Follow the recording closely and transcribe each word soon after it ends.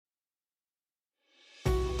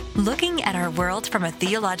Looking at our world from a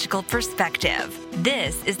theological perspective,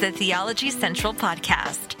 this is the Theology Central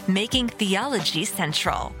Podcast, making theology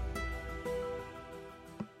central.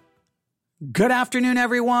 Good afternoon,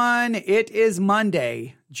 everyone. It is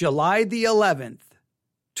Monday, July the 11th,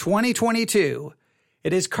 2022.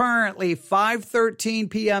 It is currently 5:13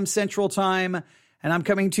 p.m. Central Time, and I'm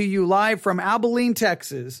coming to you live from Abilene,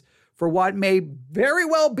 Texas, for what may very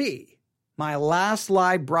well be my last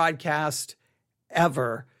live broadcast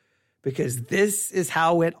ever, because this is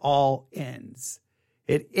how it all ends.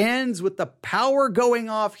 It ends with the power going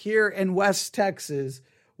off here in West Texas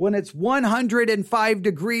when it's 105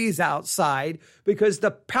 degrees outside because the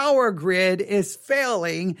power grid is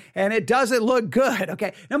failing and it doesn't look good.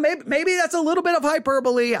 Okay. Now, maybe that's a little bit of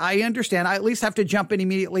hyperbole. I understand. I at least have to jump in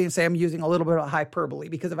immediately and say I'm using a little bit of hyperbole,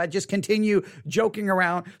 because if I just continue joking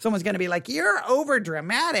around, someone's going to be like, you're over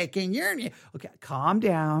dramatic and you're, okay, calm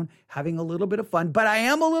down, having a little bit of fun, but I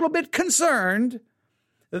am a little bit concerned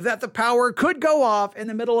that the power could go off in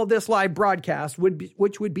the middle of this live broadcast,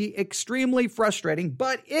 which would be extremely frustrating.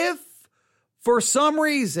 But if for some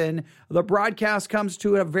reason the broadcast comes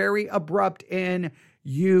to a very abrupt end,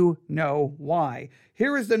 you know why.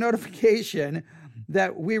 Here is the notification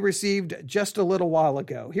that we received just a little while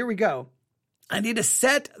ago. Here we go. I need to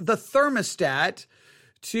set the thermostat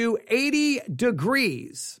to 80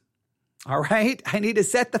 degrees. All right. I need to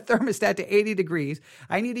set the thermostat to 80 degrees.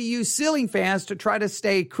 I need to use ceiling fans to try to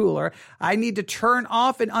stay cooler. I need to turn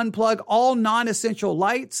off and unplug all non-essential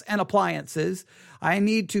lights and appliances. I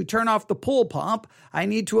need to turn off the pool pump. I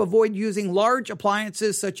need to avoid using large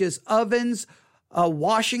appliances such as ovens,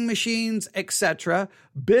 washing machines, etc.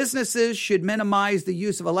 Businesses should minimize the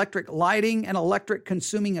use of electric lighting and electric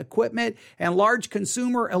consuming equipment, and large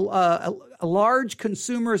consumers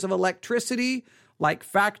of electricity, like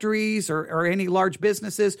factories or any large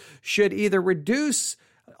businesses, should either reduce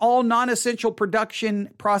all non-essential production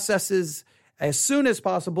processes as soon as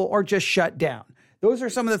possible or just shut down. Those are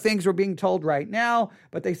some of the things we're being told right now,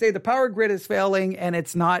 but they say the power grid is failing and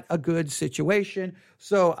it's not a good situation.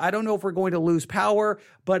 So I don't know if we're going to lose power,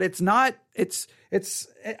 but I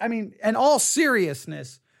mean, in all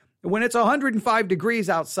seriousness, when it's 105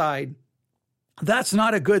 degrees outside, that's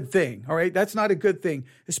not a good thing, all right? That's not a good thing,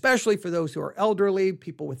 especially for those who are elderly,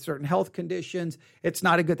 people with certain health conditions. It's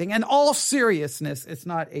not a good thing. In all seriousness, it's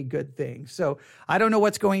not a good thing. So I don't know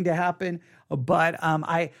what's going to happen, but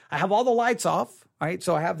I have all the lights off, all right?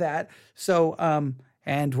 So I have that. So,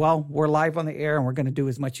 we're live on the air and we're going to do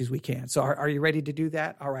as much as we can. So are you ready to do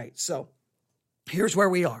that? All right. So here's where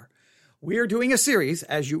we are. We are doing a series,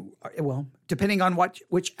 depending on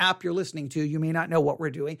which app you're listening to, you may not know what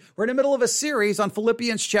we're doing. We're in the middle of a series on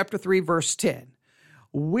Philippians chapter 3, verse 10.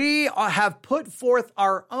 We have put forth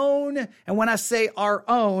our own, and when I say our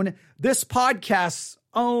own, this podcast's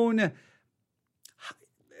own,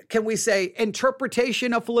 can we say,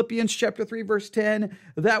 interpretation of Philippians chapter 3, verse 10,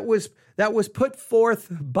 that was put forth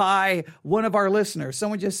by one of our listeners.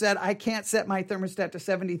 Someone just said, I can't set my thermostat to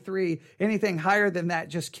 73. Anything higher than that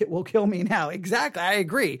just will kill me now. Exactly. I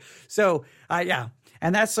agree. So, yeah.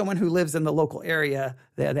 And that's someone who lives in the local area.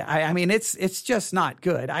 I mean, it's just not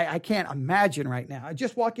good. I can't imagine right now.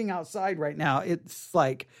 Just walking outside right now, it's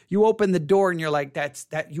like you open the door and you're like,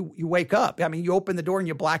 you wake up. I mean, you open the door and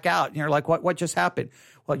you black out and you're like, what just happened?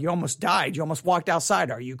 Well, you almost died. You almost walked outside.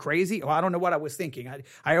 Are you crazy? Well, I don't know what I was thinking.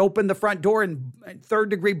 I opened the front door and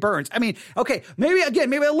third-degree burns. I mean, okay, maybe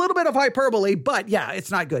a little bit of hyperbole, but yeah, it's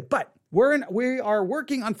not good. But we are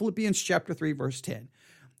working on Philippians chapter 3, verse 10.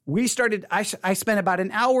 I spent about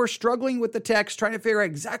an hour struggling with the text, trying to figure out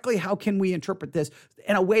exactly how can we interpret this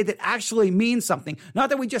in a way that actually means something. Not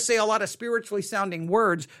that we just say a lot of spiritually sounding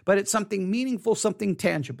words, but it's something meaningful, something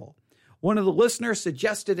tangible. One of the listeners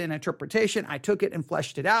suggested an interpretation. I took it and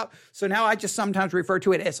fleshed it out. So now I just sometimes refer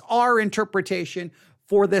to it as our interpretation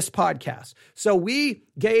for this podcast. So we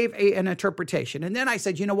gave an interpretation. And then I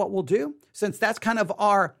said, you know what we'll do? Since that's kind of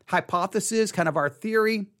our hypothesis, kind of our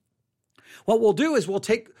theory, what we'll do is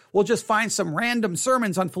we'll just find some random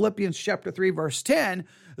sermons on Philippians chapter 3, verse 10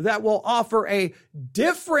 that will offer a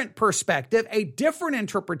different perspective, a different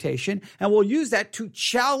interpretation, and we'll use that to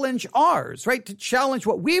challenge ours, right? To challenge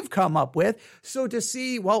what we've come up with. So to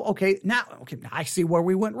see, now I see where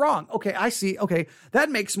we went wrong. Okay, I see. Okay, that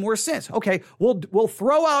makes more sense. Okay, we'll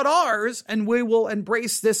throw out ours and we will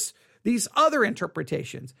embrace these other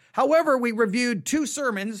interpretations. However, we reviewed 2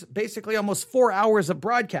 sermons, basically almost 4 hours of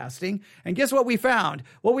broadcasting. And guess what we found?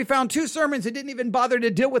 Well, we found 2 sermons that didn't even bother to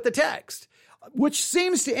deal with the text, which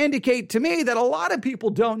seems to indicate to me that a lot of people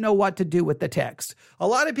don't know what to do with the text. A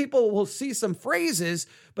lot of people will see some phrases,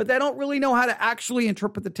 but they don't really know how to actually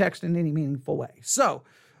interpret the text in any meaningful way. So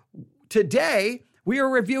today we are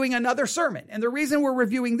reviewing another sermon. And the reason we're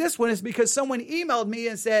reviewing this one is because someone emailed me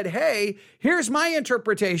and said, hey, here's my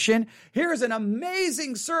interpretation. Here's an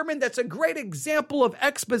amazing sermon that's a great example of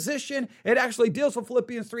exposition. It actually deals with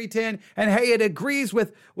Philippians 3:10. And hey, it agrees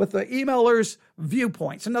with the emailer's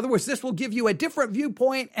viewpoints. In other words, this will give you a different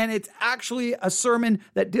viewpoint, and it's actually a sermon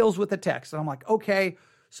that deals with the text. And I'm like, okay.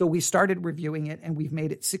 So we started reviewing it, and we've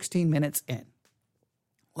made it 16 minutes in.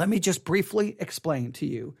 Let me just briefly explain to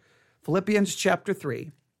you Philippians chapter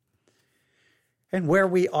 3 and where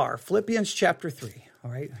we are. Philippians chapter 3, all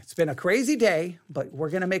right? It's been a crazy day, but we're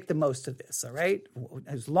going to make the most of this, all right?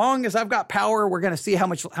 As long as I've got power, we're going to see how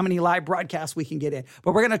many live broadcasts we can get in.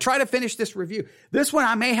 But we're going to try to finish this review. This one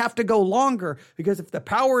I may have to go longer because if the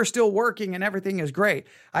power is still working and everything is great,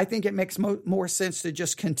 I think it makes more sense to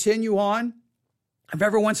just continue on. If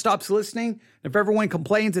everyone stops listening, if everyone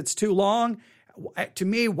complains it's too long, to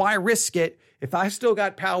me, why risk it? If I still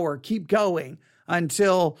got power, keep going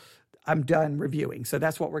until I'm done reviewing. So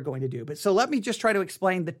that's what we're going to do. But so let me just try to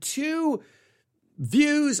explain the two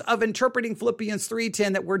views of interpreting Philippians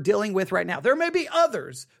 3:10 that we're dealing with right now. There may be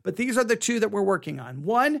others, but these are the two that we're working on.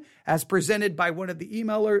 One, as presented by one of the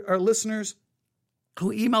emailer or listeners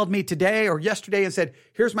who emailed me today or yesterday and said,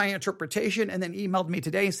 here's my interpretation, and then emailed me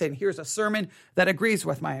today and said, here's a sermon that agrees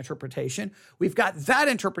with my interpretation. We've got that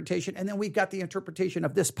interpretation, and then we've got the interpretation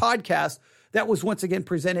of this podcast that was once again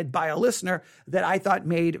presented by a listener that I thought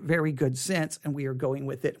made very good sense, and we are going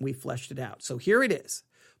with it, and we fleshed it out. So here it is,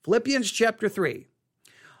 Philippians chapter 3,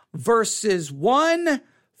 verses 1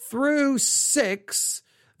 through 6.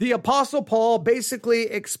 The Apostle Paul basically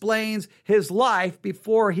explains his life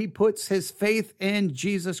before he puts his faith in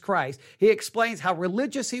Jesus Christ. He explains how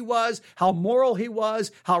religious he was, how moral he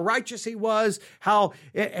was, how righteous he was, how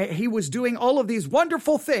he was doing all of these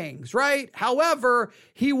wonderful things, right? However,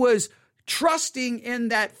 he was trusting in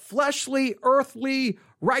that fleshly, earthly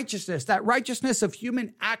righteousness, that righteousness of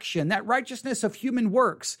human action, that righteousness of human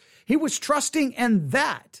works. He was trusting in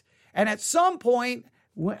that. And at some point,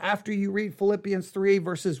 after you read Philippians 3,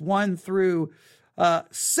 verses 1 through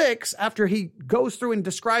 6, after he goes through and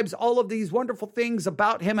describes all of these wonderful things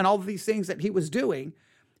about him and all of these things that he was doing,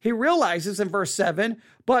 he realizes in verse 7,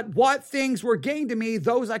 but what things were gained to me,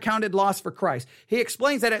 those I counted loss for Christ. He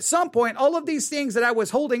explains that at some point, all of these things that I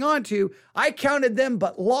was holding on to, I counted them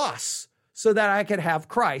but loss so that I could have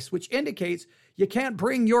Christ, which indicates you can't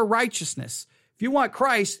bring your righteousness. If you want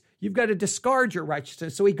Christ, you've got to discard your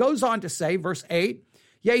righteousness. So he goes on to say, verse 8,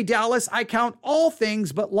 yea, doubtless, I count all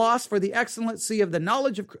things but loss for the excellency of the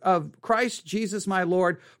knowledge of Christ Jesus my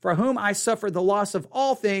Lord, for whom I suffer the loss of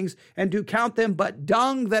all things, and do count them but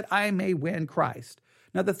dung that I may win Christ.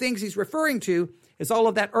 Now, the things he's referring to is all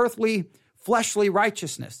of that earthly, fleshly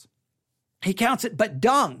righteousness. He counts it but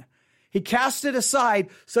dung. He casts it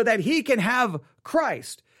aside so that he can have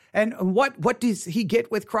Christ. And what does he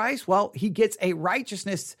get with Christ? Well, he gets a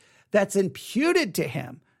righteousness that's imputed to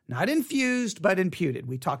him. Not infused, but imputed.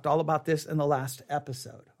 We talked all about this in the last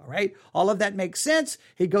episode, all right? All of that makes sense.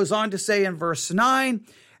 He goes on to say in verse 9,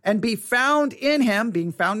 and be found in him,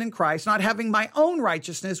 being found in Christ, not having my own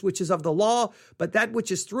righteousness, which is of the law, but that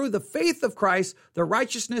which is through the faith of Christ, the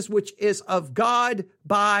righteousness which is of God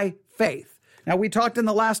by faith. Now, we talked in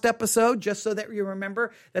the last episode, just so that you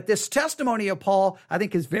remember, that this testimony of Paul, I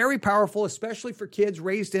think, is very powerful, especially for kids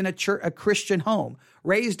raised in a Christian home,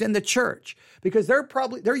 raised in the church, because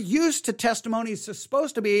they're used to testimonies that's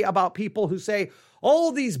supposed to be about people who say,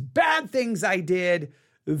 all these bad things I did,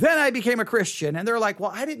 then I became a Christian. And they're like,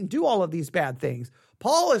 well, I didn't do all of these bad things.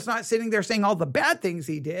 Paul is not sitting there saying all the bad things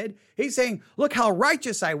he did. He's saying, look how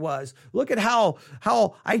righteous I was. Look at how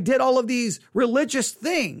I did all of these religious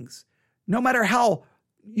things. No matter how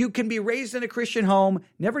you can be raised in a Christian home,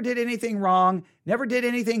 never did anything wrong, never did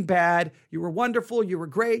anything bad. You were wonderful. You were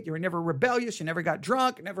great. You were never rebellious. You never got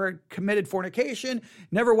drunk, never committed fornication,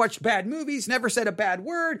 never watched bad movies, never said a bad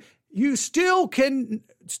word. You still can,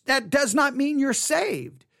 that does not mean you're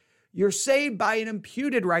saved. You're saved by an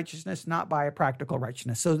imputed righteousness, not by a practical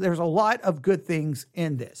righteousness. So there's a lot of good things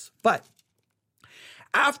in this. But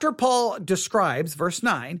after Paul describes, verse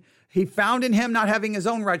 9, he found in him not having his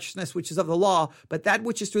own righteousness, which is of the law, but that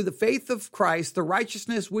which is through the faith of Christ, the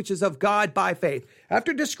righteousness which is of God by faith.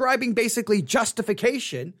 After describing basically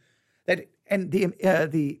justification, that and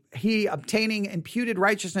he obtaining imputed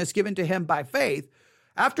righteousness given to him by faith,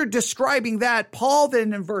 after describing that, Paul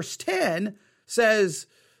then in verse 10 says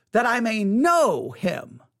that I may know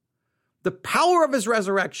him, the power of his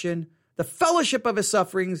resurrection, the fellowship of his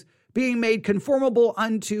sufferings, being made conformable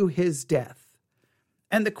unto his death.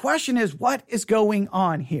 And the question is, what is going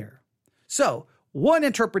on here? So one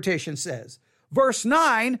interpretation says, Verse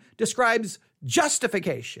 9 describes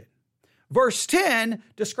justification. Verse 10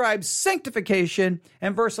 describes sanctification,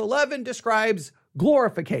 and verse 11 describes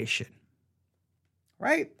glorification.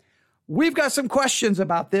 Right? We've got some questions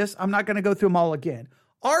about this. I'm not going to go through them all again.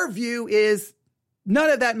 Our view is none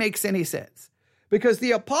of that makes any sense, because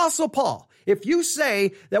the Apostle Paul, if you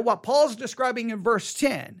say that what Paul's describing in verse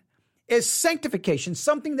 10 is sanctification,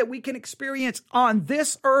 something that we can experience on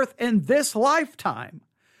this earth in this lifetime,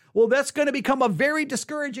 well, that's going to become a very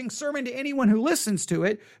discouraging sermon to anyone who listens to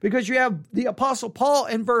it, because you have the Apostle Paul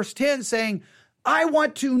in verse 10 saying, I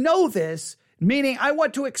want to know this, meaning I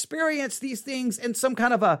want to experience these things in some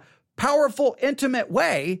kind of a powerful, intimate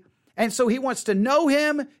way. And so he wants to know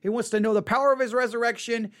him. He wants to know the power of his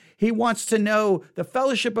resurrection. He wants to know the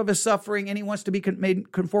fellowship of his suffering, and he wants to be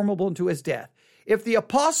made conformable to his death. If the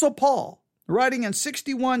Apostle Paul, writing in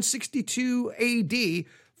 61, 62 AD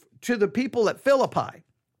to the people at Philippi,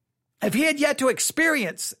 if he had yet to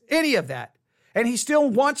experience any of that, and he still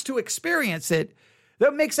wants to experience it,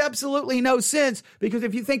 that makes absolutely no sense, because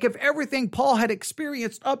if you think of everything Paul had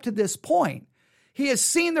experienced up to this point, he has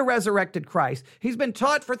seen the resurrected Christ. He's been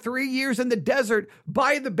taught for 3 years in the desert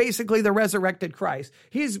by basically the resurrected Christ.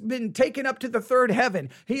 He's been taken up to the third heaven.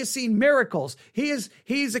 He has seen miracles. He's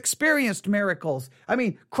experienced miracles. I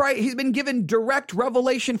mean, he's been given direct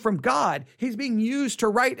revelation from God. He's being used to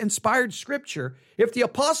write inspired scripture. If the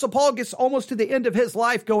Apostle Paul gets almost to the end of his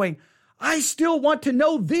life going, I still want to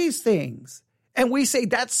know these things, and we say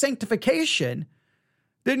that's sanctification,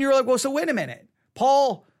 then you're like, well, so wait a minute.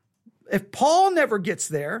 If Paul never gets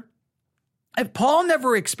there, if Paul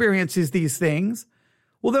never experiences these things,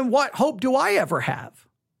 well, then what hope do I ever have?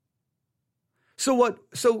 So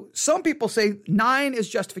some people say 9 is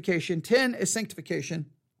justification, 10 is sanctification,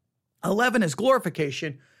 11 is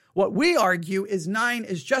glorification. What we argue is 9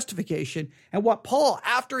 is justification. And what Paul,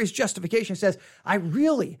 after his justification, says,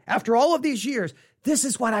 after all of these years, this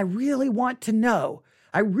is what I really want to know.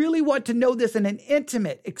 I really want to know this in an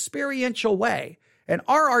intimate, experiential way. And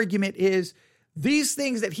our argument is these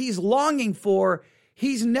things that he's longing for,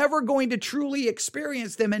 he's never going to truly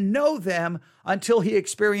experience them and know them until he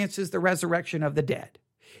experiences the resurrection of the dead.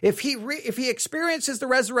 If he experiences the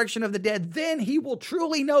resurrection of the dead, then he will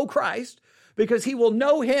truly know Christ, because he will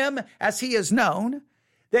know him as he is known,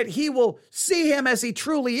 that he will see him as he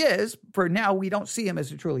truly is. For now, we don't see him as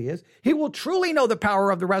he truly is. He will truly know the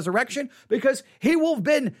power of the resurrection, because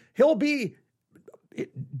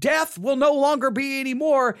death will no longer be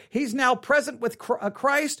anymore. He's now present with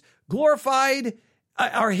Christ, glorified,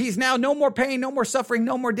 or he's now no more pain, no more suffering,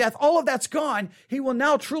 no more death. All of that's gone. He will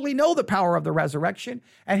now truly know the power of the resurrection,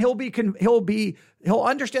 and he'll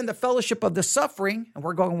understand the fellowship of the suffering. And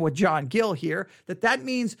we're going with John Gill here, that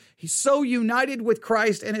means he's so united with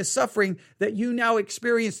Christ and his suffering that you now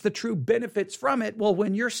experience the true benefits from it. Well,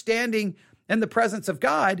 when you're standing in the presence of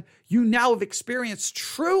God, you now have experienced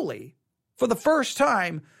truly, for the first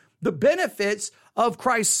time, the benefits of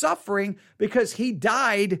Christ's suffering, because he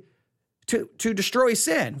died to destroy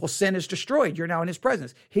sin. Well, sin is destroyed. You're now in his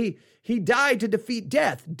presence. He died to defeat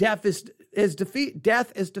death. Death is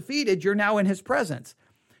defeated. You're now in his presence.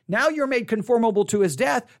 Now you're made conformable to his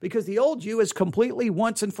death, because the old you is completely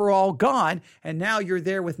once and for all gone, and now you're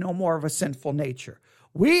there with no more of a sinful nature.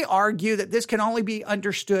 We argue that this can only be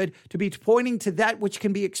understood to be pointing to that which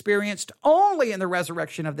can be experienced only in the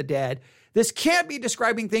resurrection of the dead. This can't be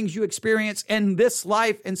describing things you experience in this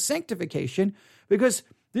life in sanctification, because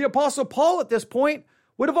the Apostle Paul at this point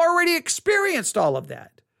would have already experienced all of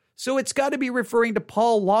that. So it's got to be referring to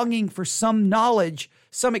Paul longing for some knowledge,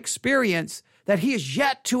 some experience that he is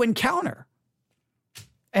yet to encounter.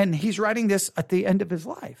 And he's writing this at the end of his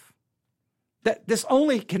life. That this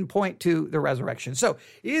only can point to the resurrection. So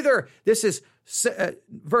either this is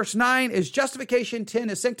verse 9 is justification,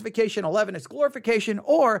 10 is sanctification, 11 is glorification,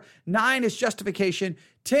 or 9 is justification,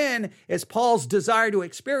 10 is Paul's desire to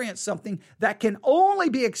experience something that can only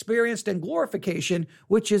be experienced in glorification,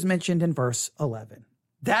 which is mentioned in verse 11.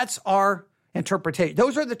 That's our interpretation.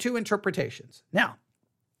 Those are the two interpretations. Now,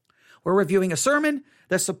 we're reviewing a sermon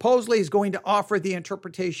that supposedly is going to offer the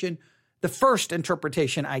interpretation, the first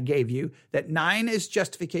interpretation I gave you, that 9 is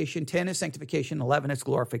justification, 10 is sanctification, 11 is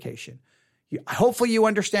glorification. Hopefully you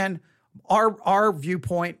understand our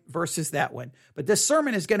viewpoint versus that one. But this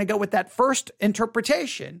sermon is going to go with that first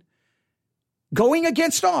interpretation, going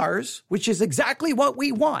against ours, which is exactly what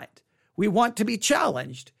we want. We want to be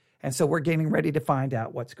challenged. And so we're getting ready to find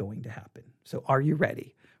out what's going to happen. So are you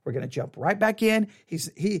ready? We're going to jump right back in.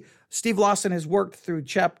 Steve Lawson has worked through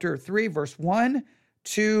chapter 3, verse 1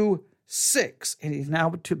 to 6, and he's now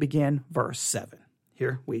to begin verse 7.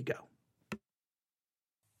 Here we go.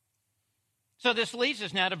 So this leads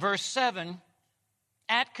us now to verse 7,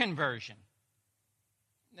 at conversion.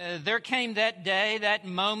 There came that day, that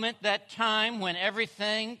moment, that time when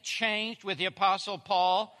everything changed with the Apostle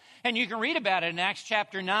Paul. And you can read about it in Acts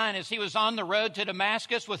chapter 9 as he was on the road to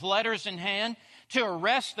Damascus with letters in hand to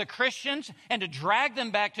arrest the Christians and to drag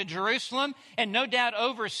them back to Jerusalem and no doubt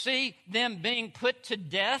oversee them being put to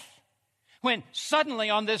death. When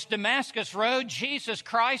suddenly on this Damascus road, Jesus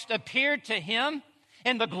Christ appeared to him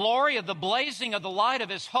in the glory of the blazing of the light of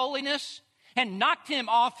his holiness and knocked him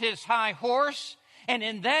off his high horse. And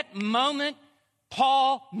in that moment,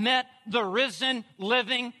 Paul met the risen,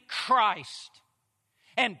 living Christ.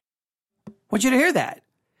 And I want you to hear that.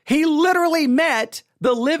 He literally met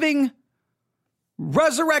the living,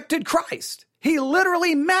 resurrected Christ. He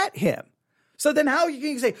literally met him. So then how you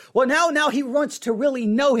can say, well, now he wants to really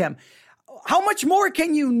know him. How much more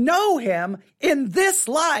can you know him in this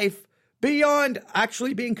life beyond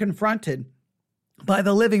actually being confronted by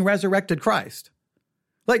the living, resurrected Christ?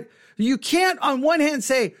 Like, you can't on one hand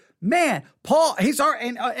say, man, Paul,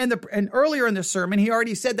 and earlier in the sermon, he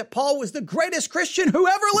already said that Paul was the greatest Christian who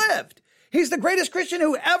ever lived. He's the greatest Christian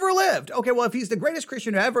who ever lived. Okay, well, if he's the greatest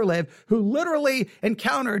Christian who ever lived, who literally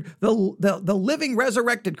encountered the living,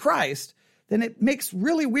 resurrected Christ, then it makes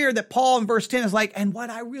really weird that Paul in verse 10 is like, and what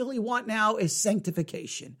I really want now is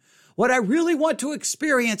sanctification. What I really want to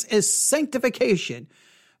experience is sanctification.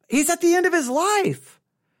 He's at the end of his life.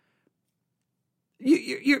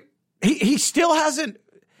 He still hasn't,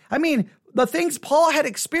 I mean, the things Paul had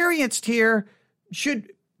experienced here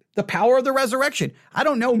the power of the resurrection. I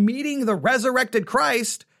don't know, meeting the resurrected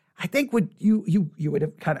Christ, I think you would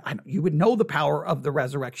have you would know the power of the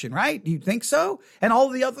resurrection, right? Do you think so? And all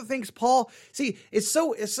the other things Paul, see, it's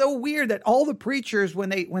so weird that all the preachers, when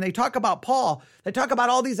they talk about Paul, they talk about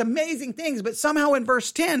all these amazing things, but somehow in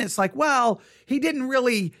verse 10, it's like, well, he didn't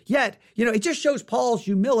really yet, it just shows Paul's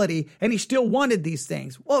humility and he still wanted these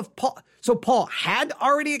things. Well, Paul had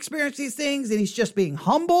already experienced these things and he's just being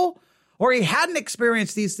humble, or he hadn't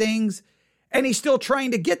experienced these things and he's still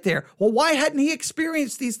trying to get there. Well, why hadn't he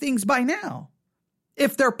experienced these things by now?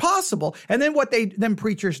 If they're possible. And then what them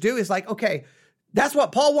preachers do is like, okay, that's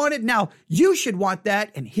what Paul wanted. Now you should want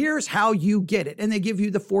that. And here's how you get it. And they give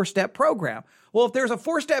you the 4-step program. Well, if there's a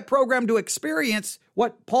 4-step program to experience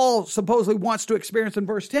what Paul supposedly wants to experience in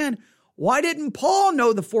verse 10, why didn't Paul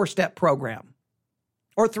know the 4-step program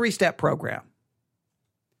or 3-step program?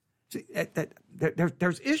 See,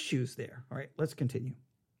 there's issues there. All right, let's continue.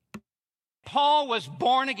 Paul was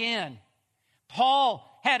born again.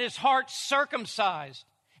 Paul had his heart circumcised,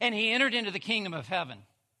 and he entered into the kingdom of heaven.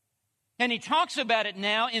 And he talks about it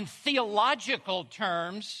now in theological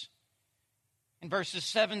terms in verses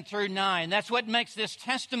 7 through 9. That's what makes this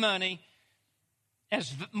testimony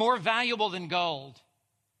as more valuable than gold,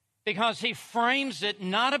 because he frames it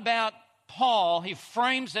not about Paul, he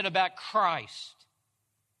frames it about Christ.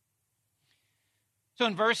 So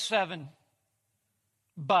in verse 7,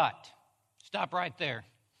 but, stop right there.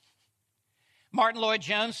 Martin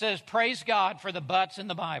Lloyd-Jones says, praise God for the buts in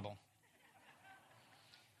the Bible.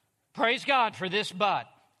 Praise God for this but.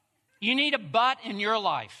 You need a but in your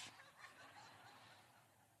life.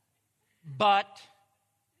 But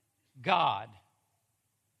God.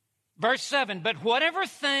 Verse 7, but whatever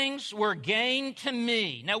things were gained to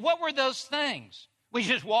me. Now, what were those things? We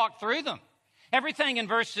just walked through them. Everything in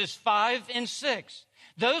verses 5 and 6.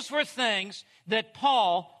 Those were things that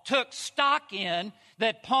Paul took stock in,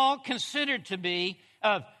 that Paul considered to be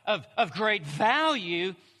of great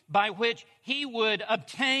value, by which he would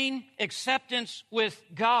obtain acceptance with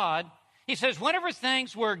God. He says, whatever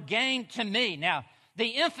things were gained to me. Now,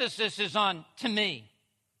 the emphasis is on to me.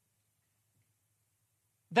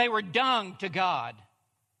 They were dung to God.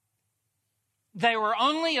 They were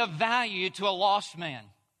only of value to a lost man.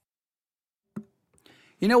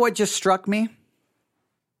 You know what just struck me?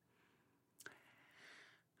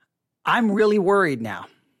 I'm really worried now.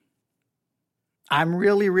 I'm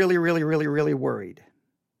really worried.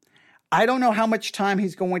 I don't know how much time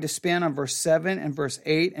he's going to spend on verse 7 and verse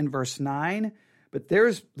 8 and verse 9, but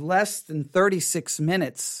there's less than 36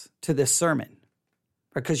 minutes to this sermon,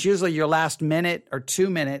 because usually your last minute or 2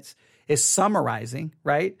 minutes is summarizing,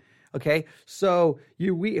 right? Okay, so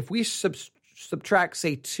if we subtract,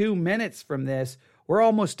 say, 2 minutes from this, we're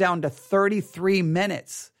almost down to 33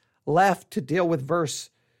 minutes left to deal with verse.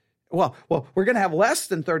 Well, we're going to have less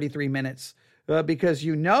than 33 minutes because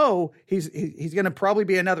he's going to probably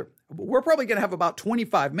be we're probably going to have about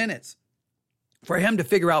 25 minutes for him to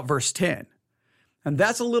figure out verse 10. And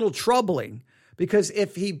that's a little troubling, because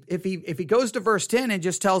if he goes to verse 10 and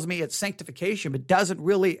just tells me it's sanctification, but doesn't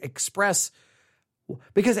really express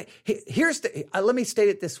Because let me state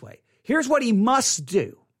it this way. Here's what he must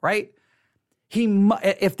do, right?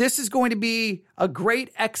 If this is going to be a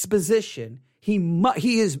great exposition,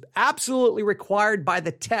 he is absolutely required by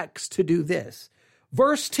the text to do this.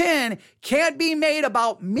 Verse 10 can't be made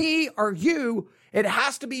about me or you. It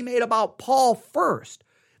has to be made about Paul first.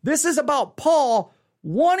 This is about Paul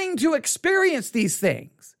wanting to experience these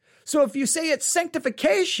things. So if you say it's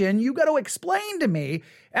sanctification, you got to explain to me,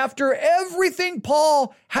 after everything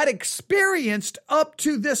Paul had experienced up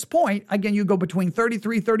to this point, again, you go between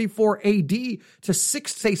 33, 34 AD to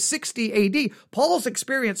 60 AD, Paul's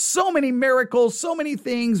experienced so many miracles, so many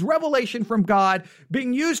things, revelation from God,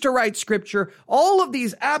 being used to write scripture, all of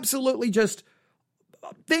these absolutely just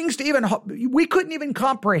things we couldn't even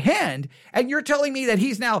comprehend. And you're telling me that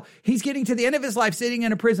he's getting to the end of his life sitting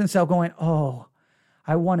in a prison cell going, oh,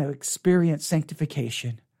 I want to experience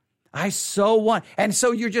sanctification. I so want. And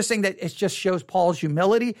so you're just saying that it just shows Paul's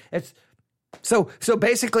humility. So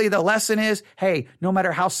basically the lesson is, hey, no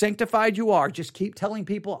matter how sanctified you are, just keep telling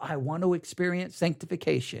people, I want to experience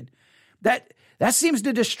sanctification. That seems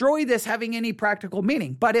to destroy this having any practical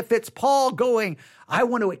meaning. But if it's Paul going, I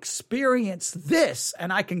want to experience this,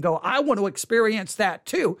 and I can go, I want to experience that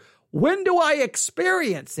too. When do I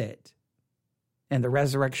experience it? And the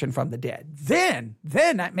resurrection from the dead. Then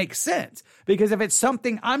that makes sense. Because if it's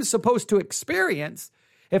something I'm supposed to experience,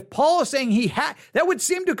 if Paul is saying that would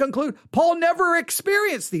seem to conclude Paul never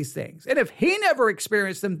experienced these things. And if he never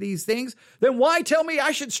experienced these things, then why tell me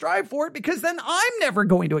I should strive for it? Because then I'm never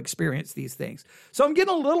going to experience these things. So I'm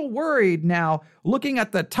getting a little worried now looking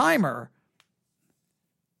at the timer.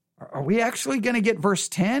 Are we actually going to get verse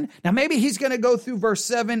 10? Now maybe he's going to go through verse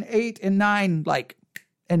 7, 8, and 9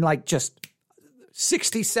 in just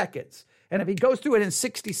 60 seconds. And if he goes through it in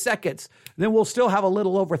 60 seconds, then we'll still have a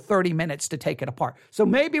little over 30 minutes to take it apart. So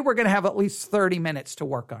maybe we're going to have at least 30 minutes to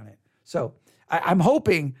work on it. So I'm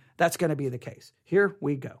hoping that's going to be the case. Here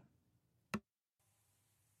we go.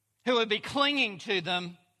 Who would be clinging to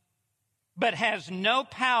them, but has no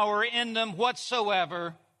power in them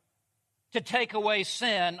whatsoever to take away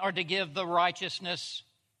sin or to give the righteousness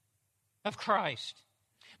of Christ.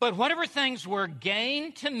 But whatever things were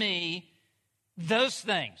gained to me, those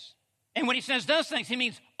things. And when he says those things, he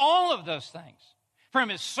means all of those things. From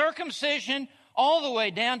his circumcision all the way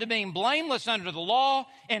down to being blameless under the law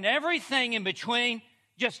and everything in between,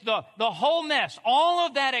 just the whole mess, all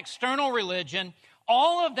of that external religion,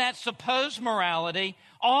 all of that supposed morality,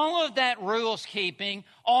 all of that rules keeping,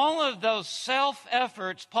 all of those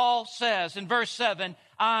self-efforts, Paul says in verse 7,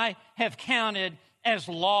 I have counted as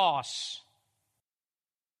loss.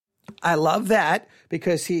 I love that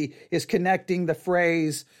because he is connecting the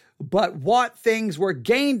phrase, but what things were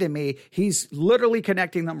gained to me, he's literally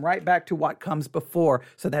connecting them right back to what comes before.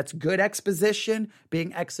 So that's good exposition,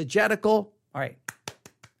 being exegetical. All right.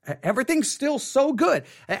 Everything's still so good.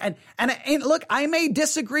 And look, I may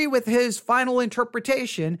disagree with his final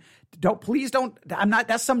interpretation.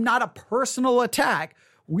 That's not a personal attack.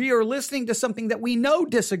 We are listening to something that we know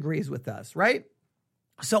disagrees with us, right?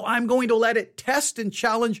 So I'm going to let it test and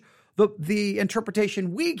challenge the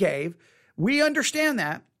interpretation we gave. We understand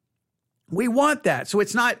that. We want that. So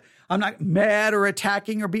I'm not mad or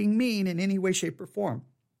attacking or being mean in any way, shape, or form.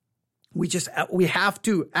 We have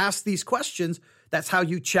to ask these questions. That's how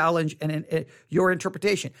you challenge your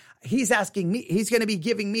interpretation. He's asking me, he's going to be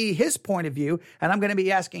giving me his point of view, and I'm going to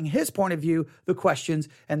be asking his point of view the questions,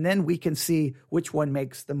 and then we can see which one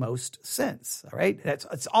makes the most sense. All right?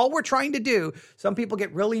 That's all we're trying to do. Some people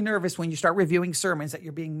get really nervous when you start reviewing sermons that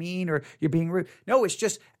you're being mean or you're being rude. No, it's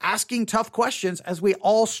just asking tough questions as we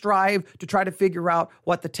all strive to try to figure out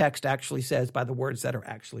what the text actually says by the words that are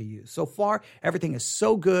actually used. So far, everything is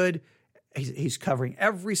so good. He's covering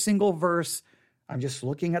every single verse. I'm just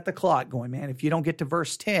looking at the clock going, man, if you don't get to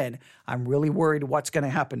verse 10, I'm really worried what's going to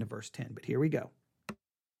happen to verse 10. But here we go.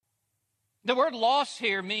 The word loss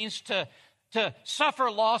here means to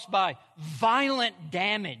suffer loss by violent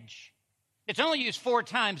damage. It's only used 4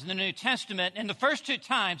 times in the New Testament. And the first 2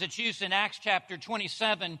 times it's used in Acts chapter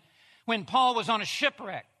 27 when Paul was on a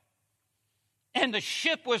shipwreck. And the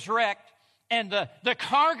ship was wrecked and the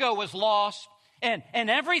cargo was lost and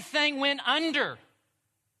everything went under.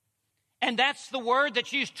 And that's the word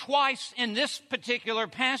that's used twice in this particular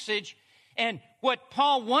passage. And what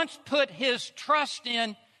Paul once put his trust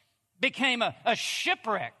in became a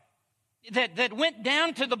shipwreck that went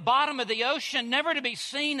down to the bottom of the ocean, never to be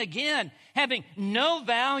seen again, having no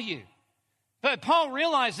value. But Paul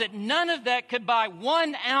realized that none of that could buy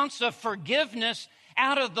 1 ounce of forgiveness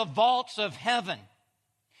out of the vaults of heaven.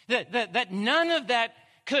 That none of that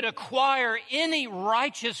could acquire any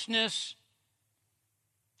righteousness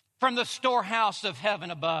from the storehouse of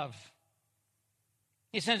heaven above.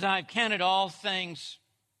 He says, I've counted all things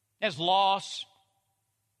as loss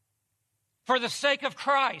for the sake of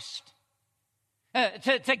Christ.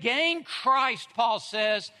 To gain Christ, Paul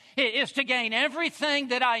says, is to gain everything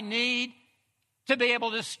that I need to be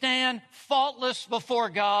able to stand faultless before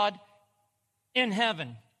God in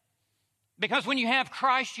heaven. Because when you have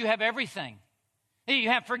Christ, you have everything. You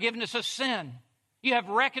have forgiveness of sin. You have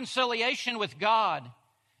reconciliation with God.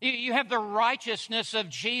 You have the righteousness of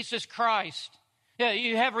Jesus Christ.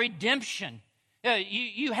 You have redemption.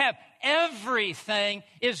 You have everything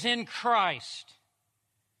is in Christ.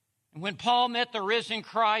 And when Paul met the risen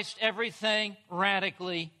Christ, everything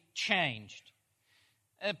radically changed.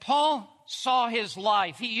 Paul saw his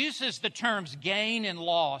life. He uses the terms gain and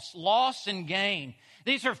loss and gain.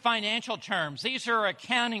 These are financial terms. These are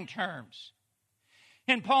accounting terms.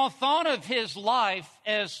 And Paul thought of his life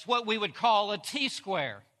as what we would call a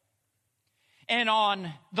T-square. And on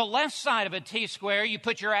the left side of a T-square, you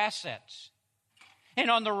put your assets. And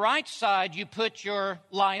on the right side, you put your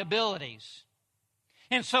liabilities.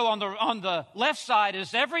 And so on the left side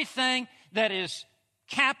is everything that is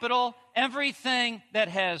capital, everything that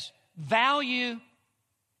has value.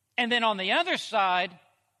 And then on the other side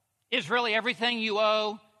is really everything you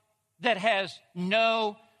owe that has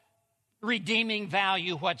no redeeming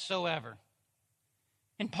value whatsoever.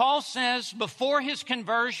 And Paul says before his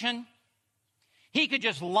conversion, he could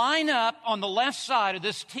just line up on the left side of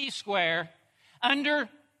this T-square under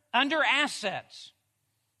assets.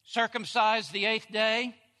 Circumcised the 8th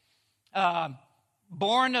day,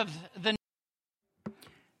 born of the...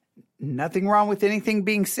 Nothing wrong with anything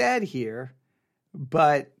being said here,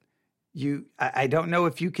 but I don't know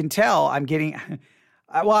if you can tell. I'm getting...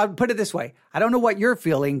 Well, I'll put it this way. I don't know what you're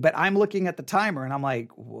feeling, but I'm looking at the timer and I'm like,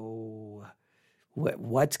 whoa,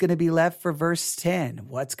 what's going to be left for verse 10?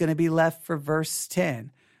 What's going to be left for verse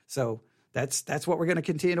 10? So that's what we're going to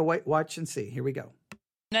continue to watch and see. Here we go.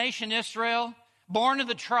 Nation Israel, born of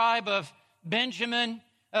the tribe of Benjamin,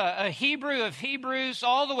 a Hebrew of Hebrews,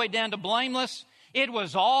 all the way down to blameless. It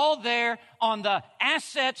was all there on the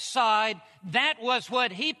asset side. That was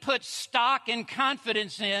what he put stock and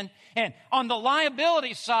confidence in. And on the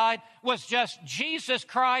liability side was just Jesus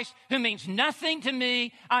Christ, who means nothing to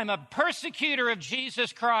me. I'm a persecutor of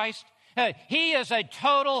Jesus Christ. He is a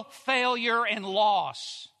total failure and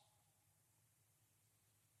loss.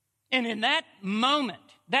 And in that moment,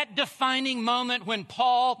 that defining moment when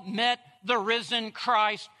Paul met the risen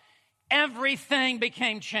Christ, everything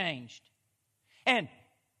became changed. And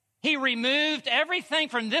he removed everything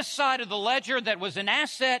from this side of the ledger that was an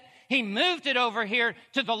asset. He moved it over here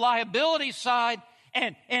to the liability side.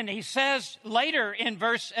 And he says later in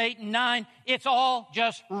verse 8 and 9, it's all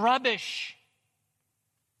just rubbish.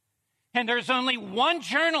 And there's only one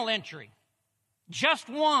journal entry, just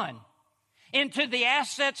one, into the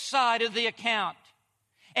asset side of the account.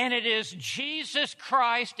 And it is Jesus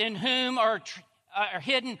Christ, in whom are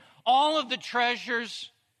hidden all of the treasures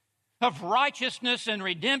of righteousness and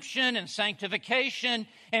redemption and sanctification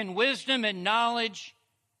and wisdom and knowledge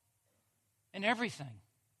and everything.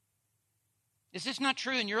 Is this not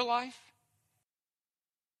true in your life?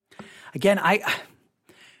 Again,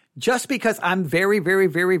 just because I'm very, very,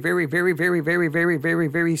 very, very, very, very, very, very, very,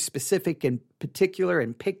 very specific and particular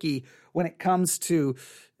and picky when it comes to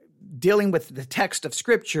dealing with the text of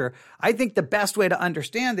Scripture, I think the best way to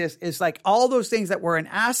understand this is like all those things that were an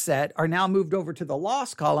asset are now moved over to the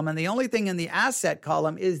loss column, and the only thing in the asset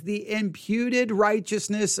column is the imputed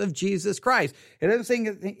righteousness of Jesus Christ. It doesn't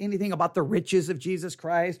say anything about the riches of Jesus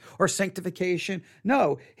Christ or sanctification.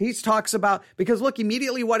 No, he talks about, because look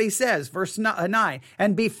immediately what he says, verse 9,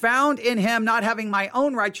 and be found in him, not having my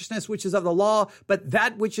own righteousness, which is of the law, but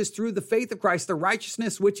that which is through the faith of Christ, the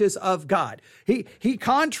righteousness which is of God. He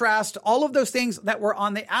contrasts all of those things that were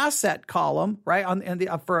on the asset column, right,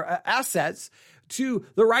 for assets, to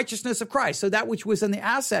the righteousness of Christ. So that which was in the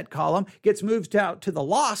asset column gets moved out to the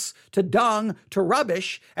loss, to dung, to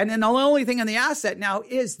rubbish, and then the only thing in the asset now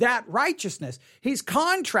is that righteousness. He's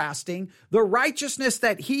contrasting the righteousness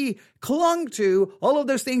that he clung to, all of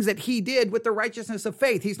those things that he did, with the righteousness of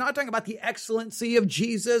faith. He's not talking about the excellency of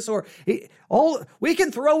Jesus we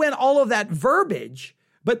can throw in all of that verbiage.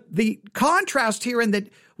 But the contrast here in that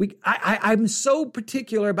I'm so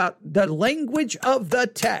particular about the language of the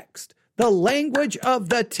text. The language of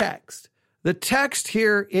the text. The text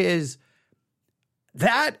here is,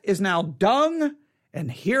 that is now dung,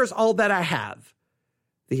 and here's all that I have.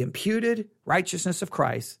 The imputed righteousness of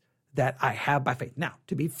Christ, that I have by faith. Now,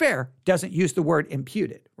 to be fair, doesn't use the word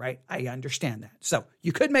imputed, right? I understand that. So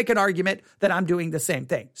you could make an argument that I'm doing the same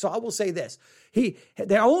thing. So I will say this.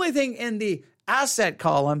 The only thing in the asset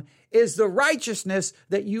column is the righteousness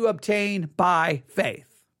that you obtain by faith.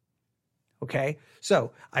 Okay?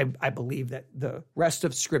 So I believe that the rest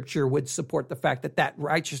of Scripture would support the fact that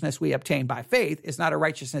righteousness we obtain by faith is not a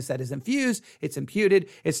righteousness that is infused, it's imputed.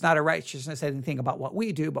 It's not a righteousness anything about what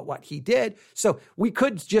we do, but what he did. So we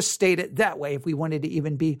could just state it that way if we wanted to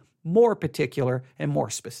even be more particular and more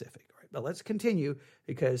specific. Right? But let's continue,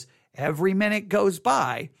 because every minute goes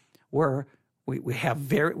by where we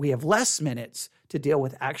have less minutes to deal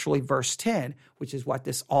with actually verse 10, which is what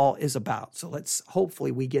this all is about. So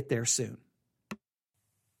hopefully we get there soon.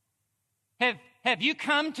 Have you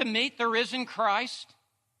come to meet the risen Christ?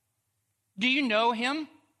 Do you know him?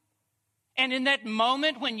 And in that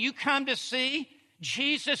moment when you come to see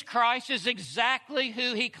Jesus Christ is exactly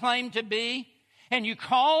who he claimed to be, and you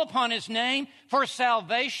call upon his name for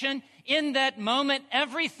salvation, in that moment,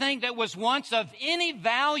 everything that was once of any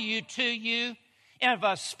value to you, of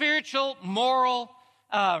a spiritual, moral,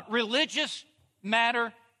 religious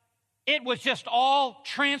matter, it was just all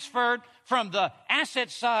transferred from the asset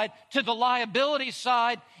side to the liability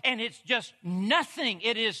side, and it's just nothing.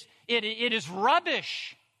 It is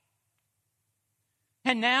rubbish.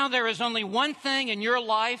 And now there is only one thing in your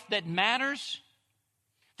life that matters.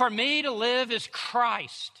 For me to live is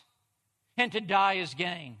Christ, and to die is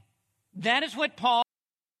gain. That is what Paul...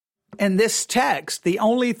 In this text, the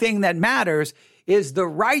only thing that matters is the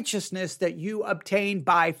righteousness that you obtain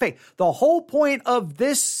by faith. The whole point of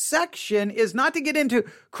this section is not to get into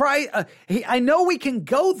Christ. I know we can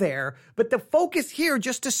go there, but the focus here,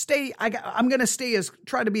 just to stay, I'm going to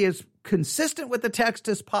try to be as consistent with the text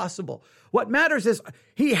as possible. What matters is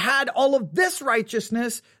he had all of this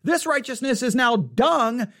righteousness. This righteousness is now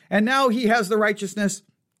dung, and now he has the righteousness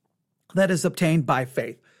that is obtained by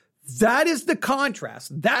faith. That is the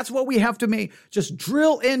contrast. That's what we have to just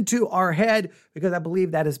drill into our head, because I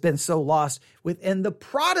believe that has been so lost within the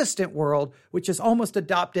Protestant world, which has almost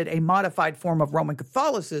adopted a modified form of Roman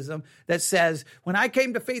Catholicism that says, when I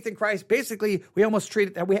came to faith in Christ, basically we almost treat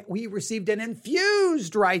it that we received an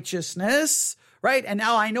infused righteousness, right? And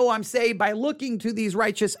now I know I'm saved by looking to these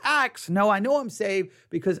righteous acts. No, I know I'm saved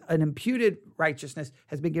because an imputed righteousness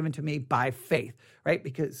has been given to me by faith, right?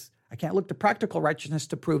 Because I can't look to practical righteousness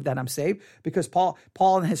to prove that I'm saved, because Paul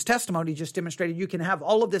in his testimony just demonstrated you can have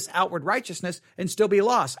all of this outward righteousness and still be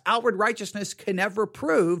lost. Outward righteousness can never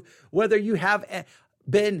prove whether you have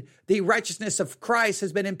been, the righteousness of Christ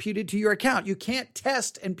has been imputed to your account. You can't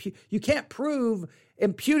you can't prove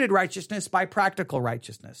imputed righteousness by practical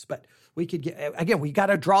righteousness. But we got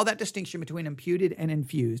to draw that distinction between imputed and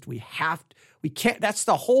infused. We can't, that's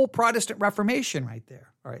the whole Protestant Reformation right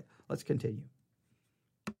there. All right, let's continue.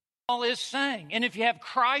 Paul is saying, and if you have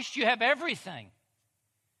Christ, you have everything.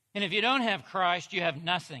 And if you don't have Christ, you have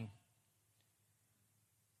nothing.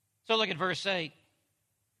 So look at verse 8.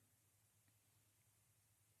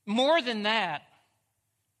 More than that,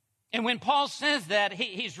 and when Paul says that,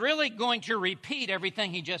 he's really going to repeat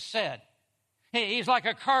everything he just said. He's like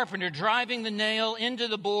a carpenter driving the nail into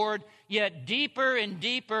the board, yet deeper and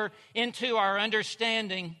deeper into our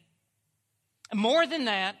understanding. More than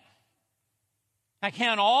that, I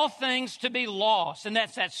count all things to be lost. And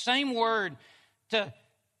that's that same word, to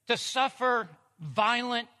suffer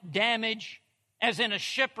violent damage, as in a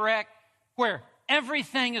shipwreck where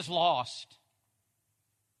everything is lost,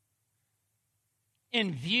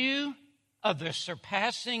 in view of the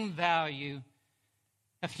surpassing value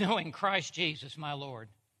of knowing Christ Jesus, my Lord.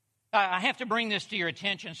 I have to bring this to your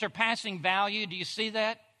attention. Surpassing value, do you see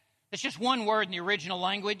that? It's just one word in the original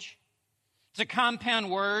language. It's a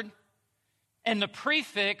compound word. And the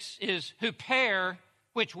prefix is huper,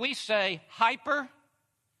 which we say hyper.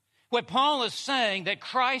 What Paul is saying, that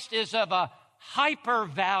Christ is of a hyper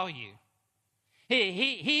value.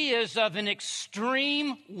 He is of an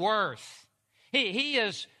extreme worth. He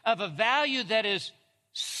is of a value that is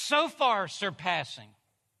so far surpassing,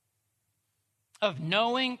 of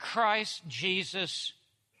knowing Christ Jesus,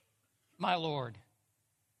 my Lord.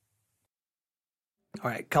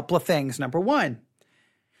 All right, couple of things. Number one,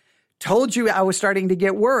 told you I was starting to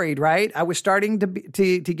get worried, right? I was starting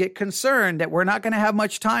to get concerned that we're not going to have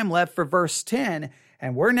much time left for verse 10,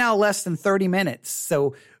 and we're now less than 30 minutes.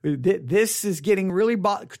 So this is getting really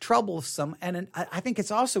troublesome, and I think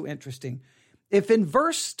it's also interesting. If in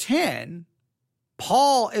verse 10,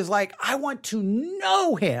 Paul is like, I want to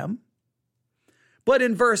know him, but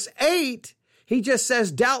in verse 8, He just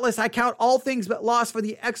says, doubtless I count all things but loss for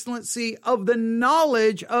the excellency of the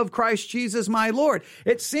knowledge of Christ Jesus my Lord.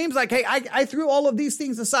 It seems like, hey, I threw all of these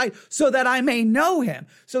things aside so that I may know him.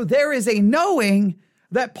 So there is a knowing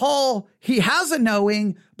that Paul, he has a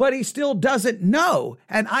knowing, but he still doesn't know.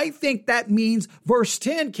 And I think that means verse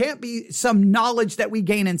 10 can't be some knowledge that we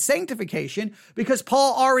gain in sanctification, because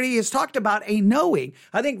Paul already has talked about a knowing.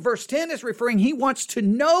 I think verse 10 is referring, he wants to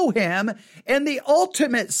know him in the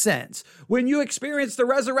ultimate sense. When you experience the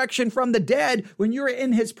resurrection from the dead, when you're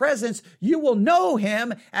in his presence, you will know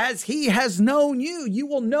him as he has known you. You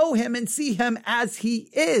will know him and see him as he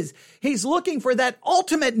is. He's looking for that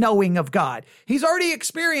ultimate knowing of God. He's already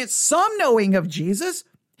experienced some knowing of Jesus.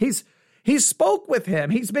 He's spoke with him.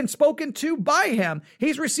 He's been spoken to by him.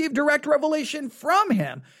 He's received direct revelation from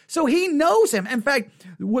him. So he knows him. In fact,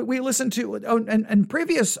 we listened to in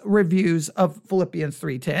previous reviews of Philippians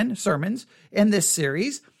 3:10 sermons in this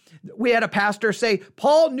series, we had a pastor say,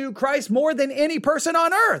 Paul knew Christ more than any person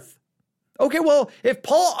on earth. Okay, well, if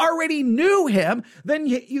Paul already knew him, then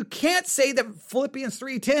you can't say that Philippians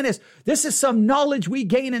 3:10 this is some knowledge we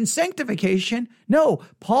gain in sanctification. No,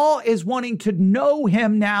 Paul is wanting to know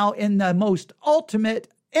him now in the most ultimate,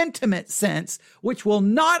 intimate sense, which will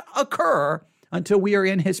not occur until we are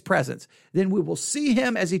in his presence. Then we will see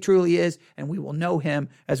him as he truly is, and we will know him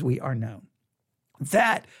as we are known.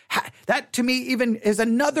 That to me even is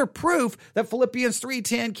another proof that Philippians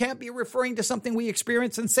 3:10 can't be referring to something we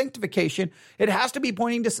experience in sanctification. It has to be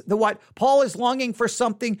pointing to what Paul is longing for,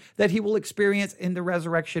 something that he will experience in the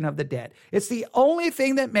resurrection of the dead. It's the only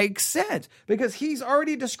thing that makes sense, because he's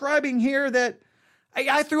already describing here that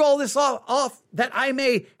I threw all this off that I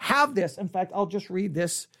may have this. In fact, I'll just read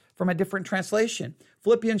this from a different translation.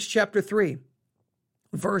 Philippians chapter 3,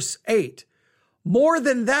 verse 8. More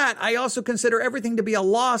than that, I also consider everything to be a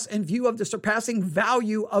loss in view of the surpassing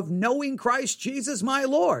value of knowing Christ Jesus my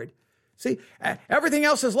Lord. See, everything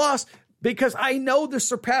else is lost because I know the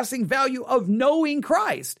surpassing value of knowing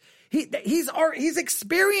Christ. He's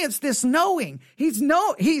experienced this knowing. He's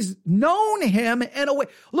known him in a way.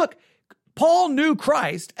 Look, Paul knew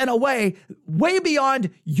Christ in a way beyond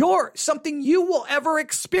something you will ever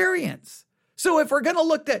experience. So if we're going to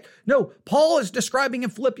look at, no, Paul is describing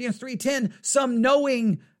in Philippians 3:10 some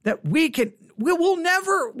knowing that we'll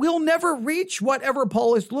never reach whatever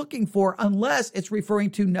Paul is looking for unless it's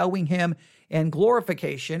referring to knowing him in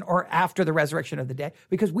glorification or after the resurrection of the dead,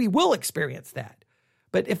 because we will experience that.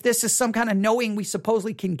 But if this is some kind of knowing we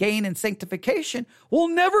supposedly can gain in sanctification, we'll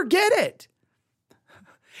never get it.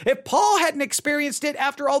 If Paul hadn't experienced it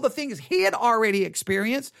after all the things he had already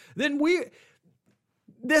experienced, then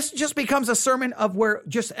this just becomes a sermon of where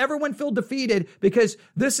just everyone feel defeated, because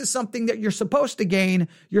this is something that you're supposed to gain,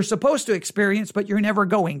 you're supposed to experience, but you're never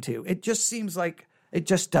going to. It just seems like it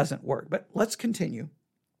just doesn't work. But let's continue.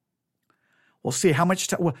 We'll see how much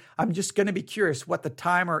time. I'm just going to be curious what the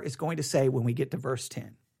timer is going to say when we get to verse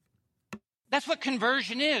 10. That's what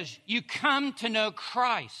conversion is. You come to know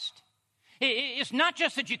Christ. It's not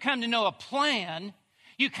just that you come to know a plan,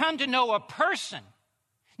 you come to know a person.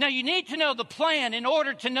 Now, you need to know the plan in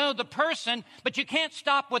order to know the person, but you can't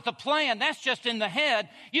stop with the plan. That's just in the head.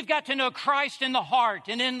 You've got to know Christ in the heart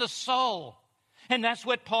and in the soul. And that's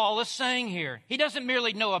what Paul is saying here. He doesn't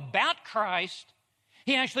merely know about Christ,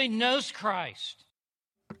 he actually knows Christ.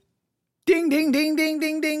 Ding, ding, ding, ding,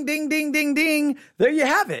 ding, ding, ding, ding, ding, ding. There you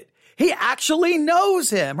have it. He actually knows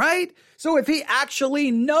him, right? So if he actually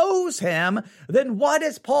knows him, then what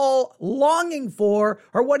is Paul longing for,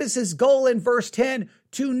 or what is his goal in verse 10?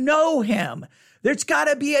 To know him. There's got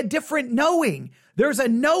to be a different knowing. There's a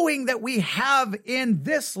knowing that we have in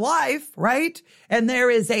this life, right? And there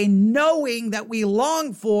is a knowing that we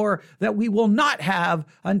long for that we will not have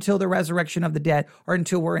until the resurrection of the dead, or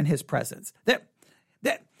until we're in his presence.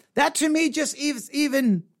 That to me just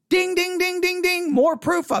even ding, ding, ding, ding, ding. More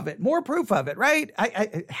proof of it, right?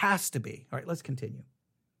 It has to be. All right, let's continue.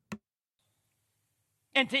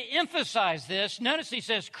 And to emphasize this, notice he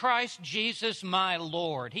says, Christ Jesus my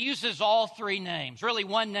Lord. He uses all three names, really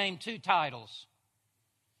one name, two titles.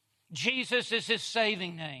 Jesus is his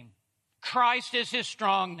saving name. Christ is his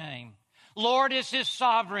strong name. Lord is his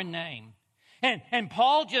sovereign name. And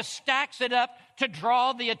Paul just stacks it up to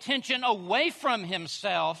draw the attention away from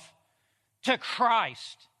himself to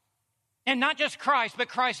Christ. And not just Christ, but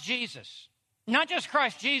Christ Jesus. Not just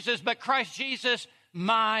Christ Jesus, but Christ Jesus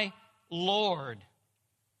my Lord.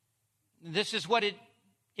 This is what it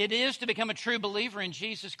is to become a true believer in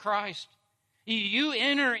Jesus Christ. You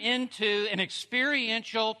enter into an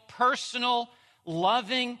experiential, personal,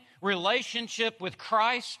 loving relationship with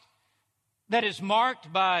Christ that is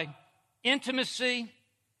marked by intimacy,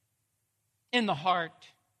 in the heart.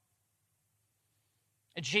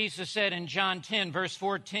 Jesus said in John 10, verse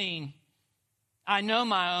 14, I know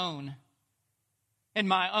my own, and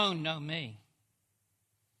my own know me.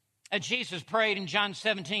 Jesus prayed in John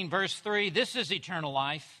 17, verse 3, this is eternal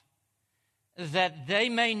life, that they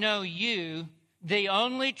may know you, the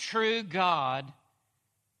only true God,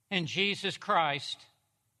 and Jesus Christ,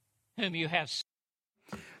 whom you have sent.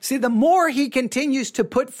 See, the more he continues to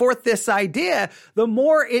put forth this idea, the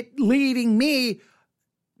more it leading me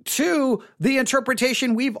to the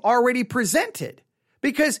interpretation we've already presented.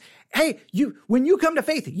 Because, hey, when you come to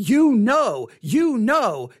faith, you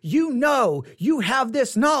have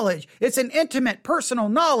this knowledge. It's an intimate, personal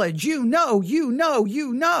knowledge. You know.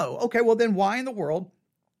 Okay, well then why in the world?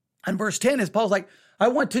 And verse 10 is Paul's like, I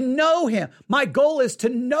want to know him. My goal is to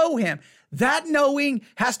know him. That knowing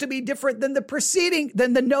has to be different than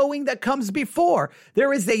the knowing that comes before.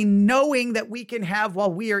 There is a knowing that we can have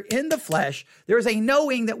while we are in the flesh. There is a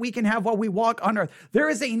knowing that we can have while we walk on earth. There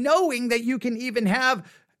is a knowing that you can even have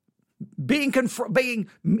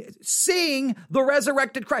seeing the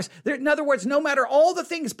resurrected Christ. In other words, no matter all the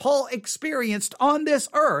things Paul experienced on this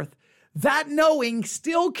earth, that knowing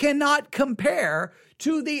still cannot compare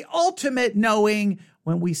to the ultimate knowing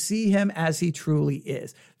when we see him as he truly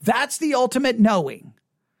is. That's the ultimate knowing.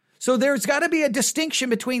 So there's got to be a distinction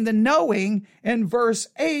between the knowing in verse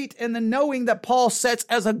 8 and the knowing that Paul sets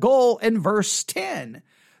as a goal in verse 10.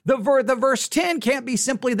 The verse 10 can't be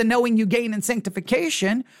simply the knowing you gain in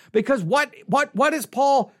sanctification, because what is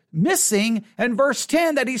Paul missing in verse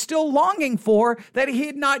 10 that he's still longing for, that he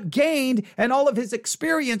had not gained in all of his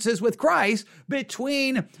experiences with Christ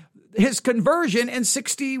between his conversion in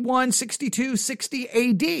 61, 62, 60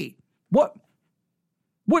 AD?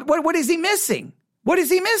 What is he missing? What is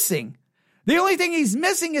he missing? The only thing he's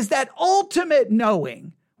missing is that ultimate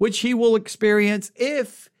knowing, which he will experience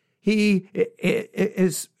if he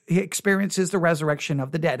experiences the resurrection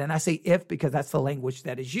of the dead. And I say if because that's the language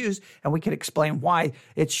that is used, and we can explain why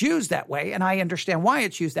it's used that way, and I understand why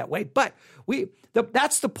it's used that way. But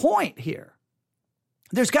that's the point here.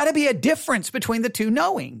 There's got to be a difference between the two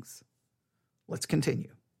knowings. Let's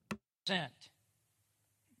continue.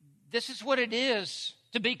 This is what it is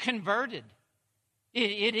to be converted.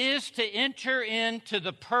 It is to enter into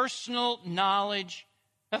the personal knowledge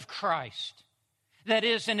of Christ. That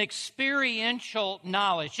is an experiential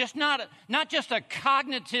knowledge, not just a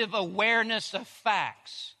cognitive awareness of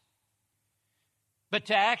facts, but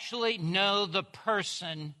to actually know the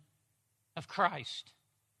person of Christ,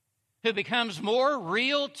 who becomes more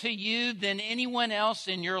real to you than anyone else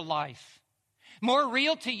in your life, more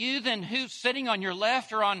real to you than who's sitting on your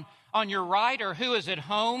left or on your right or who is at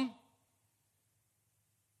home.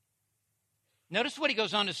 Notice what he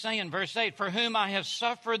goes on to say in verse 8, for whom I have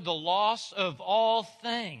suffered the loss of all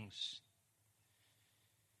things.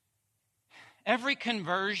 Every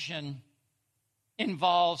conversion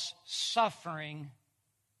involves suffering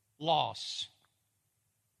loss.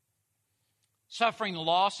 Suffering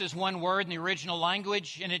loss is one word in the original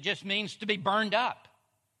language, and it just means to be burned up.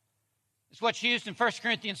 It's what's used in 1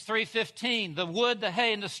 Corinthians 3:15. The wood, the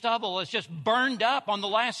hay, and the stubble is just burned up on the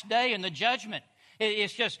last day in the judgment.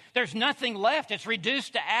 It's just, there's nothing left. It's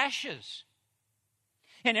reduced to ashes.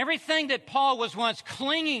 And everything that Paul was once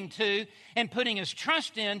clinging to and putting his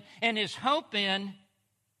trust in and his hope in,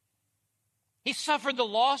 he suffered the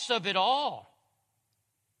loss of it all.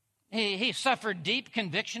 He suffered deep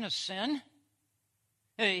conviction of sin.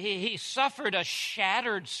 He suffered a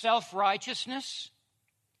shattered self-righteousness.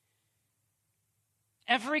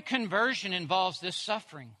 Every conversion involves this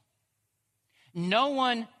suffering. No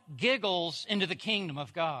one giggles into the kingdom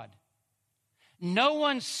of God. No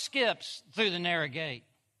one skips through the narrow gate.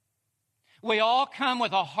 We all come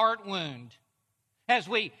with a heart wound as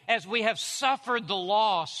we have suffered the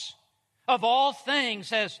loss of all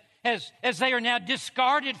things as they are now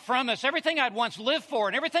discarded from us. Everything I'd once lived for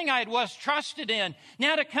and everything I had once trusted in,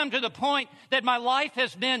 now to come to the point that my life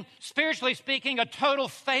has been, spiritually speaking, a total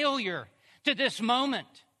failure to this moment.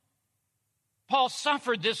 Paul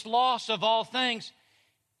suffered this loss of all things.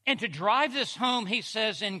 And to drive this home, he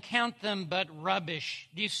says, and count them but rubbish.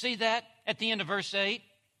 Do you see that at the end of verse 8?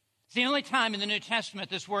 It's the only time in the New Testament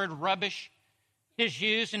this word rubbish is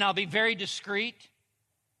used, and I'll be very discreet.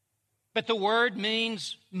 But the word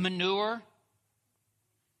means manure.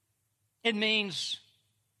 It means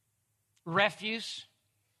refuse.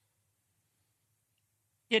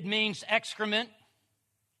 It means excrement.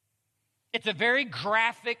 It's a very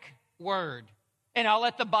graphic word, and I'll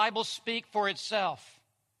let the Bible speak for itself.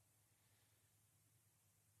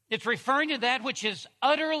 It's referring to that which is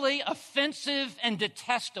utterly offensive and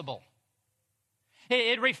detestable.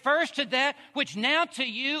 It refers to that which now to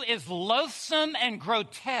you is loathsome and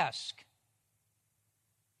grotesque.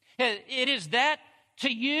 It is that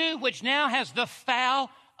to you which now has the foul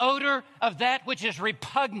odor of that which is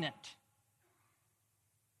repugnant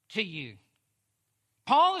to you.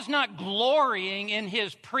 Paul is not glorying in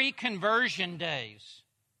his pre-conversion days.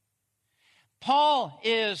 Paul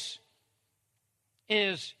is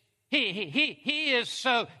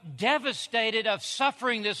so devastated of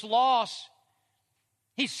suffering this loss.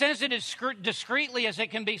 He says it as discreetly as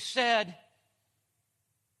it can be said,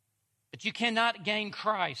 but you cannot gain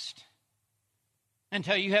Christ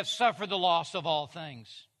until you have suffered the loss of all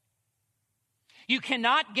things. You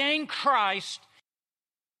cannot gain Christ.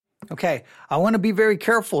 Okay, I want to be very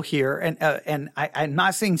careful here, and I'm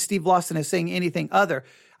not saying Steve Lawson is saying anything other.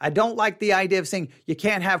 I don't like the idea of saying you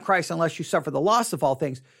can't have Christ unless you suffer the loss of all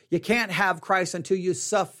things. You can't have Christ until you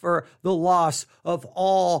suffer the loss of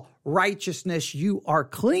all righteousness you are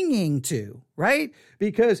clinging to, right?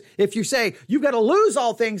 Because if you say you've got to lose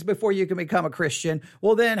all things before you can become a Christian,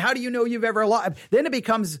 well, then how do you know you've ever lost? Then it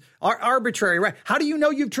becomes arbitrary, right? How do you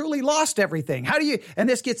know you've truly lost everything? How do you, and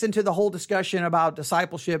this gets into the whole discussion about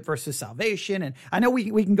discipleship versus salvation. And I know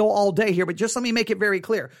we can go all day here, but just let me make it very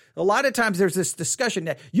clear. A lot of times there's this discussion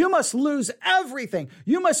that you must lose everything.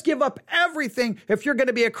 You must give up everything if you're going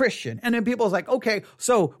to be a Christian. And then people's like, okay,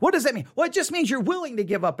 so what does that mean? Well, it just means you're willing to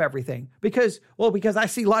give up everything because I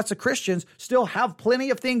see lots of Christians still have plenty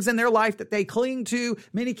of things in their life that they cling to,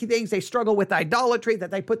 many things they struggle with idolatry,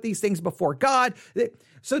 that they put these things before God.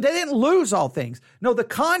 So they didn't lose all things. No, the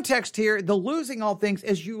context here, the losing all things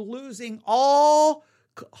is you losing all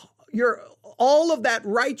of that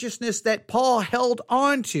righteousness that Paul held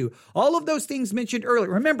on to. All of those things mentioned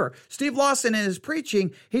earlier. Remember, Steve Lawson in his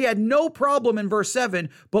preaching, he had no problem in verse 7,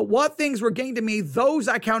 but what things were gained to me, those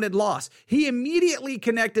I counted loss. He immediately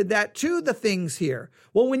connected that to the things here.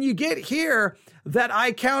 Well, when you get here that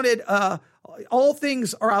I counted all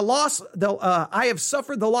things, or I have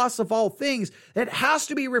suffered the loss of all things, it has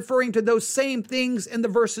to be referring to those same things in the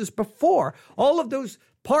verses before. All of those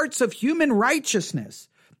parts of human righteousness.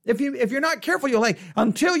 If you're not careful, you're like,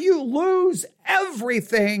 until you lose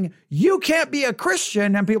everything, you can't be a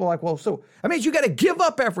Christian. And people are like, well, so I mean, you got to give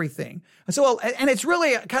up everything. And so, and it's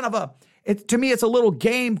really kind of to me, it's a little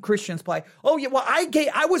game Christians play. Oh yeah, well,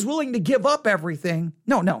 I was willing to give up everything.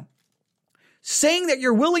 No. Saying that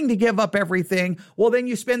you're willing to give up everything, well, then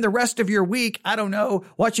you spend the rest of your week, I don't know,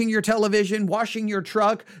 watching your television, washing your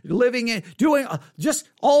truck, doing just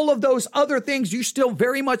all of those other things you still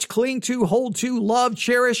very much cling to, hold to, love,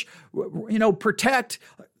 cherish, protect.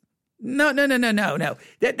 No.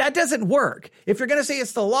 That doesn't work. If you're going to say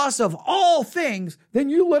it's the loss of all things,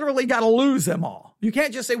 then you literally got to lose them all. You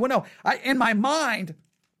can't just say, well, no, in my mind,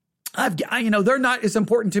 they're not as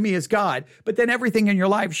important to me as God, but then everything in your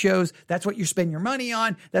life shows that's what you spend your money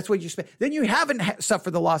on. That's what you spend. Then you haven't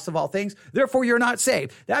suffered the loss of all things. Therefore, you're not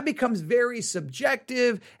saved. That becomes very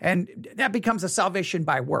subjective, and that becomes a salvation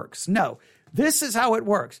by works. No, this is how it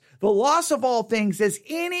works. The loss of all things is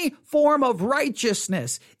any form of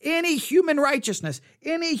righteousness, any human righteousness,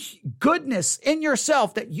 any goodness in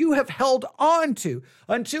yourself that you have held on to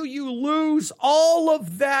until you lose all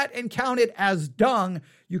of that and count it as dung.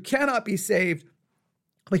 You cannot be saved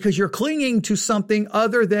because you're clinging to something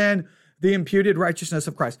other than the imputed righteousness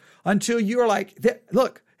of Christ. Until you're like,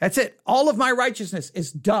 look, that's it. All of my righteousness is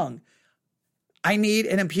dung. I need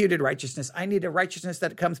an imputed righteousness. I need a righteousness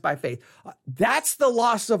that comes by faith. That's the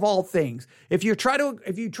loss of all things. If you try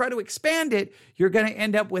to expand it, you're going to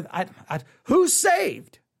end up with who's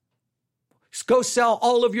saved? Go sell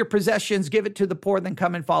all of your possessions, give it to the poor, then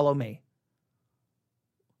come and follow me.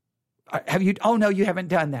 Have you? Oh, no, you haven't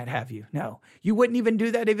done that, have you? No. You wouldn't even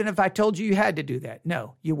do that even if I told you had to do that.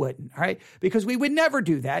 No, you wouldn't, all right? Because we would never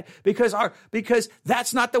do that because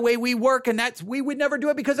that's not the way we work, and we would never do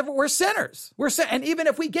it because we're sinners. And even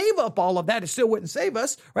if we gave up all of that, it still wouldn't save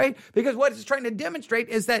us, right? Because what it's trying to demonstrate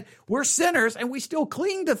is that we're sinners and we still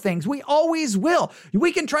cling to things. We always will.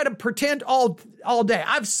 We can try to pretend all day.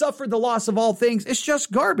 I've suffered the loss of all things. It's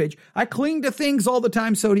just garbage. I cling to things all the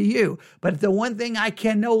time, so do you. But the one thing I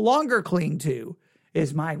can no longer cling to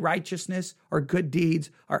is my righteousness or good deeds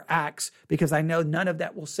or acts, because I know none of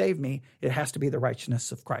that will save me. It has to be the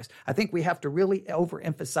righteousness of Christ. I think we have to really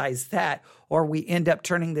overemphasize that, or we end up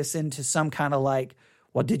turning this into some kind of like,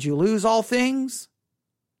 well, did you lose all things?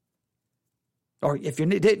 Or if you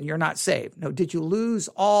didn't, you're not saved. No, did you lose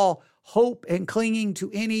all hope and clinging to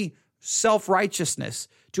any self-righteousness,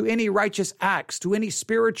 to any righteous acts, to any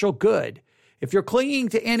spiritual good? If you're clinging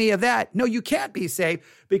to any of that, no, you can't be saved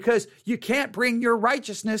because you can't bring your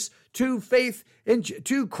righteousness to faith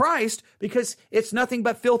to Christ because it's nothing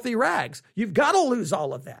but filthy rags. You've got to lose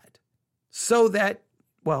all of that so that,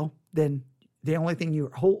 well, then the only thing you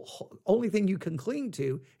can cling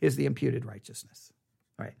to is the imputed righteousness.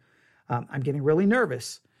 All right. I'm getting really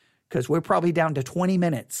nervous because we're probably down to 20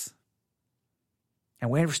 minutes.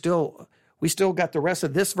 And we still got the rest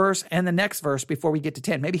of this verse and the next verse before we get to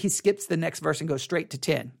 10. Maybe he skips the next verse and goes straight to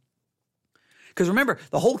 10. Because remember,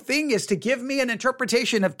 the whole thing is to give me an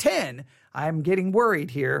interpretation of 10. I'm getting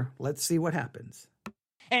worried here. Let's see what happens.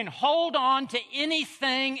 And hold on to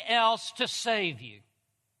anything else to save you.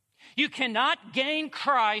 You cannot gain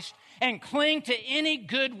Christ and cling to any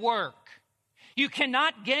good work. You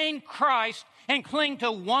cannot gain Christ and cling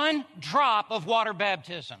to one drop of water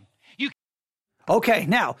baptism. Okay,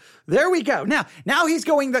 now, there we go. Now he's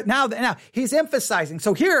going, now he's emphasizing.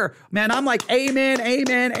 So here, man, I'm like, amen,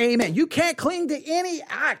 amen, amen. You can't cling to any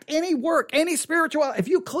act, any work, any spirituality. If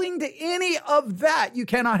you cling to any of that, you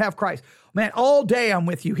cannot have Christ. Man, all day I'm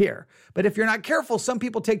with you here. But if you're not careful, some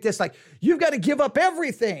people take this like, you've got to give up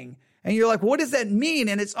everything. And you're like, what does that mean?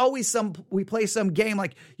 And it's always we play some game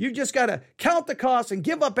like, you just got to count the cost and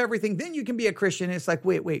give up everything. Then you can be a Christian. And it's like,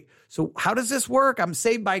 wait. So how does this work? I'm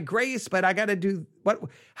saved by grace, but I got to do what?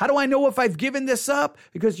 How do I know if I've given this up?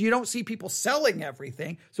 Because you don't see people selling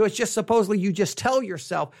everything. So it's just supposedly you just tell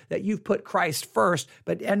yourself that you've put Christ first,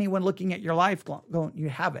 but anyone looking at your life going, you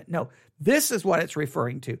haven't. No, this is what it's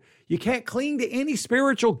referring to. You can't cling to any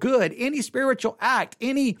spiritual good, any spiritual act,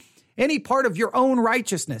 any part of your own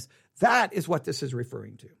righteousness. That is what this is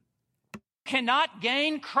referring to. Cannot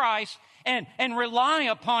gain Christ and rely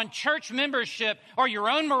upon church membership or your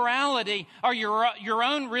own morality or your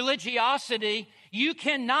own religiosity. You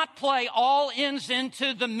cannot play all ends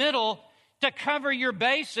into the middle to cover your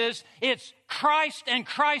bases. It's Christ and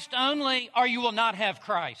Christ only, or you will not have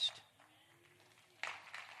Christ.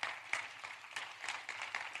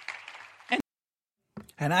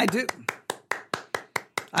 And I do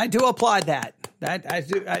applaud that. That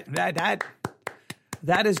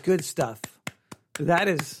is good stuff. That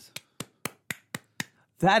is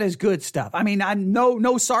good stuff. I mean, I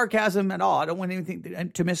no sarcasm at all. I don't want anything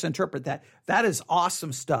to misinterpret that. That is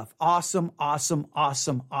awesome stuff. Awesome.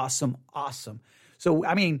 So,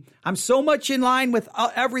 I mean, I'm so much in line with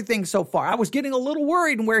everything so far. I was getting a little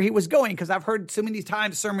worried in where he was going because I've heard so many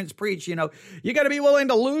times sermons preach, you got to be willing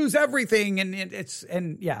to lose everything. And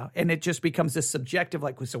it just becomes this subjective,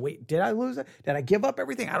 like, so wait, did I lose it? Did I give up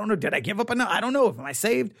everything? I don't know. Did I give up enough? I don't know. Am I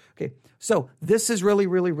saved? Okay. So this is really,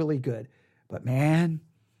 really, really good. But man,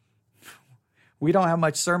 we don't have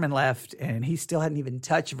much sermon left and he still hadn't even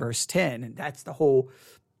touched verse 10. And that's the whole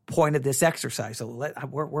point of this exercise. So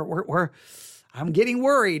I'm getting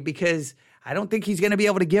worried because I don't think he's going to be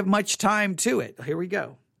able to give much time to it. Here we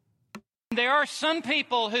go. There are some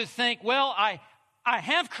people who think, well, I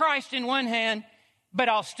have Christ in one hand, but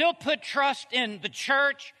I'll still put trust in the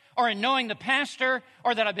church or in knowing the pastor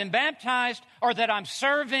or that I've been baptized or that I'm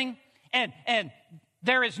serving. And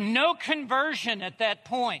there is no conversion at that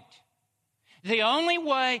point. The only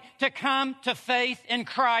way to come to faith in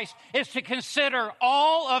Christ is to consider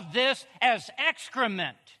all of this as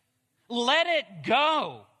excrement. Let it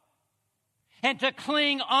go. And to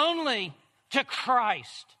cling only to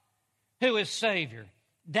Christ, who is Savior.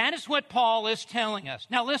 That is what Paul is telling us.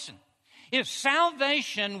 Now listen, if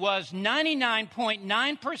salvation was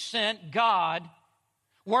 99.9% God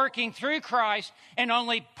working through Christ and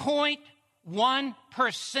only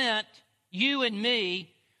 0.1% you and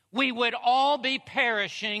me, we would all be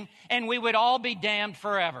perishing and we would all be damned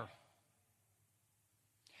forever.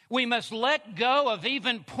 We must let go of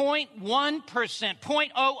even 0.1%,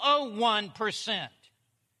 0.001%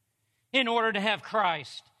 in order to have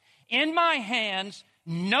Christ. In my hands,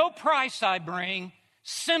 no price I bring,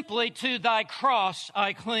 simply to thy cross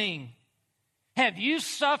I cling. Have you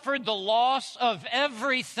suffered the loss of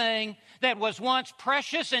everything that was once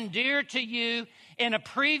precious and dear to you in a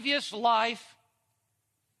previous life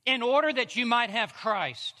in order that you might have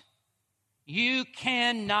Christ? You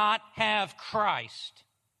cannot have Christ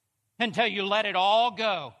until you let it all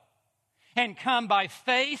go and come by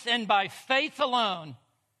faith and by faith alone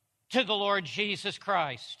to the Lord Jesus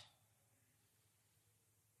Christ.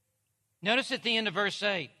 Notice at the end of verse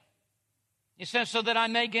 8, it says, so that I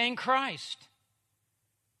may gain Christ.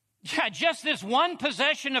 Just this one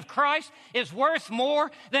possession of Christ is worth more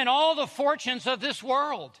than all the fortunes of this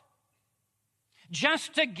world.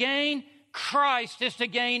 Just to gain Christ is to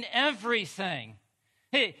gain everything.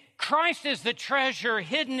 Christ is the treasure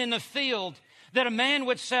hidden in the field, that a man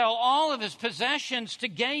would sell all of his possessions to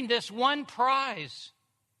gain this one prize.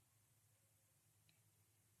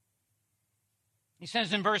 He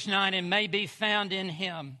says in verse 9, and may be found in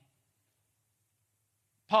him.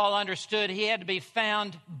 Paul understood he had to be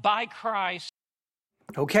found by Christ.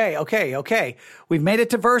 Okay. We've made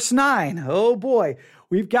it to verse 9. Oh boy.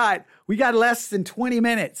 We got less than 20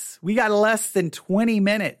 minutes.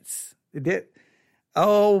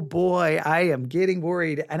 Oh boy, I am getting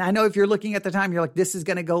worried. And I know if you're looking at the time, you're like, this is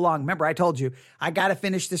going to go long. Remember, I told you, I got to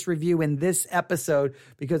finish this review in this episode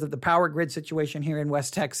because of the power grid situation here in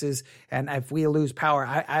West Texas. And if we lose power,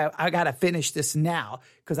 I got to finish this now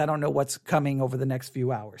because I don't know what's coming over the next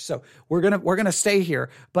few hours. So we're going to stay here.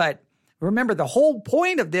 But remember, the whole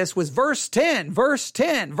point of this was verse 10.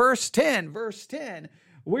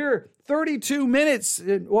 We're 33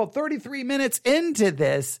 minutes into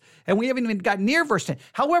this, and we haven't even got near verse 10.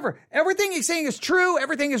 However, everything he's saying is true.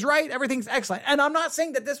 Everything is right. Everything's excellent. And I'm not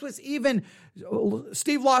saying that this was even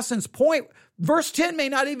Steve Lawson's point. Verse 10 may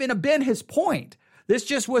not even have been his point. This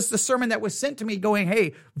just was the sermon that was sent to me going,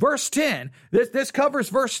 hey, verse 10, this covers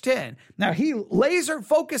verse 10. Now, he laser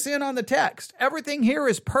focus in on the text. Everything here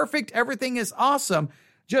is perfect. Everything is awesome.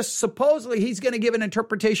 Just supposedly he's going to give an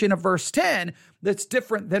interpretation of verse 10 that's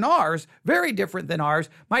different than ours, very different than ours.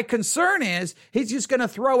 My concern is he's just going to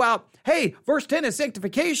throw out, hey, verse 10 is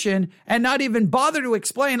sanctification, and not even bother to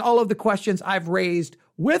explain all of the questions I've raised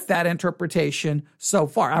with that interpretation so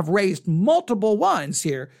far. I've raised multiple ones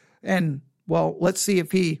here, and well, let's see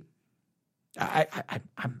if he,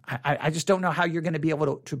 I just don't know how you're going to be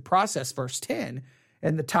able to process verse 10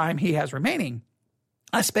 in the time he has remaining.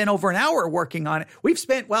 I spent over an hour working on it. We've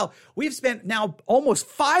spent now almost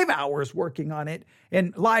 5 hours working on it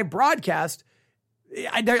in live broadcast.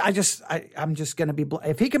 I'm just going to be,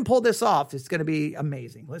 if he can pull this off, it's going to be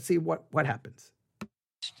amazing. Let's see what happens.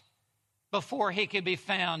 Before he could be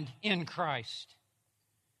found in Christ.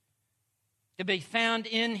 To be found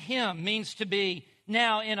in him means to be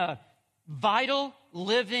now in a vital,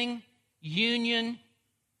 living union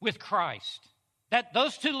with Christ.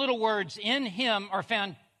 Those two little words, in him, are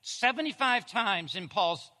found 75 times in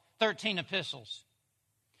Paul's 13 epistles.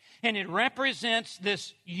 And it represents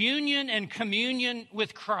this union and communion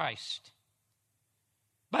with Christ.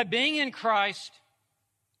 By being in Christ,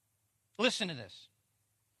 listen to this.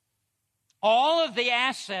 All of the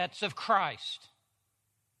assets of Christ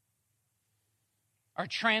are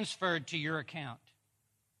transferred to your account.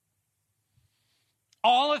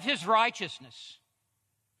 All of his righteousness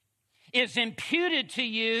is imputed to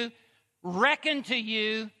you, reckoned to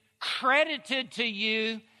you, credited to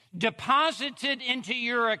you, deposited into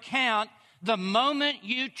your account the moment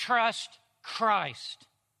you trust Christ.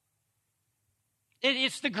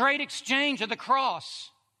 It's the great exchange of the cross.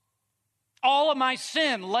 All of my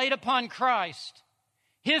sin laid upon Christ.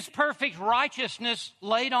 His perfect righteousness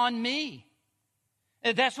laid on me.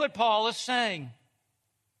 That's what Paul is saying.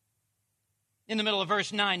 In the middle of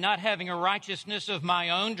verse 9, not having a righteousness of my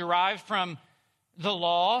own derived from the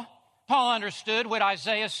law. Paul understood what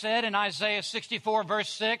Isaiah said in Isaiah 64, verse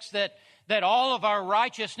 6, that all of our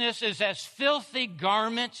righteousness is as filthy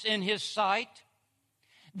garments in his sight.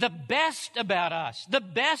 The best about us, the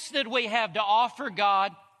best that we have to offer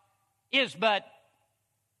God is but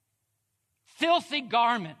filthy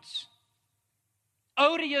garments,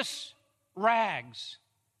 odious rags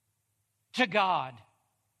to God.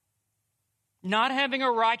 Not having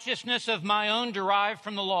a righteousness of my own derived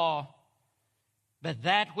from the law, but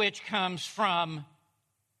that which comes from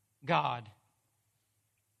God.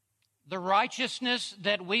 The righteousness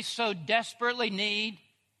that we so desperately need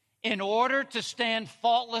in order to stand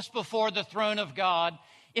faultless before the throne of God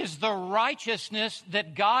is the righteousness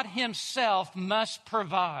that God himself must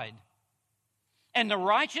provide. And the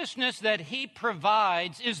righteousness that he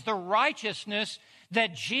provides is the righteousness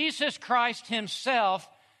that Jesus Christ himself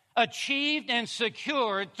achieved and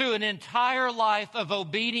secured through an entire life of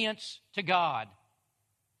obedience to God.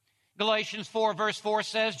 Galatians 4 verse 4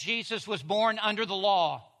 says Jesus was born under the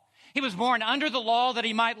law. He was born under the law that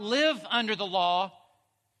he might live under the law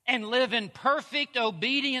and live in perfect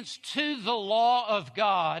obedience to the law of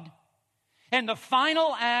God. And the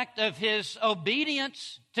final act of his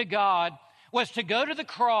obedience to God was to go to the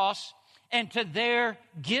cross and to there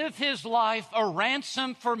give his life a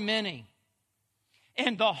ransom for many.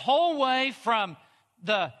 And the whole way from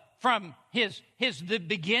the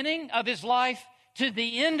beginning of his life to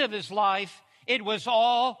the end of his life, it was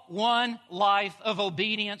all one life of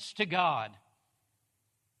obedience to God.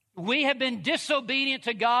 We have been disobedient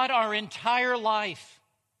to God our entire life.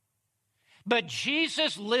 But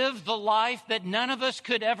Jesus lived the life that none of us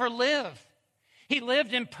could ever live. He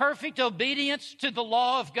lived in perfect obedience to the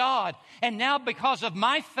law of God. And now, because of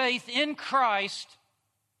my faith in Christ,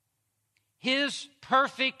 his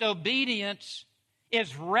perfect obedience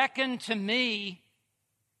is reckoned to me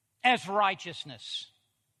as righteousness.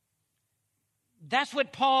 That's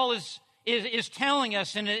what Paul is telling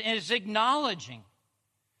us and is acknowledging.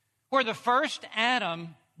 Where the first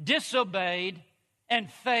Adam disobeyed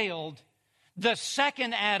and failed, the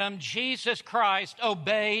second Adam, Jesus Christ,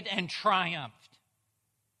 obeyed and triumphed.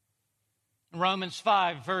 In Romans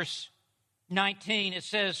 5, verse 19, it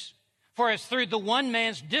says, "For as through the one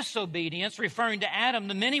man's disobedience," referring to Adam,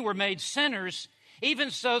 "the many were made sinners,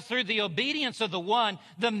 even so through the obedience of the one,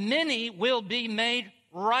 the many will be made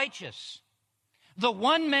righteous." The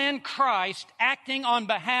one man, Christ, acting on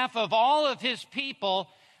behalf of all of his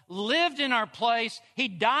people, lived in our place. He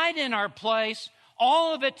died in our place.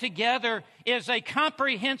 All of it together is a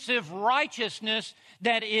comprehensive righteousness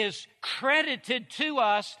that is credited to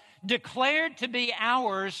us, declared to be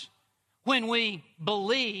ours when we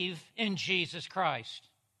believe in Jesus Christ.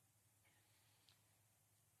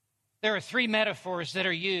 There are three metaphors that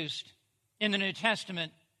are used in the New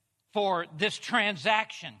Testament for this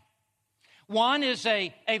transaction. One is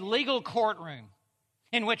a legal courtroom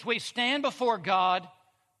in which we stand before God,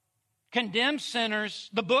 condemn sinners,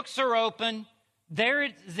 the books are open, there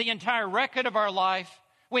is the entire record of our life.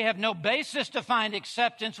 We have no basis to find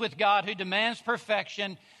acceptance with God who demands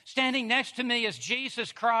perfection. Standing next to me is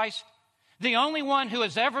Jesus Christ, the only one who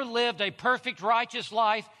has ever lived a perfect, righteous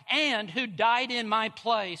life and who died in my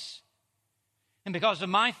place. And because of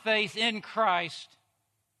my faith in Christ,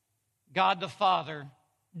 God the Father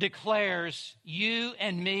declares you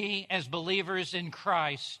and me as believers in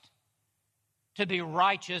Christ to be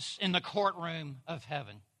righteous in the courtroom of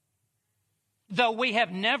heaven. Though we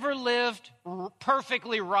have never lived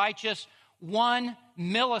perfectly righteous 1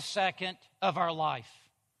 millisecond of our life.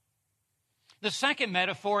 The second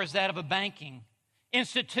metaphor is that of a banking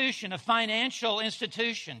institution, a financial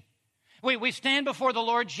institution. We stand before the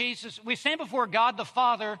Lord Jesus. We stand before God the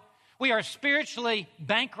Father. We are spiritually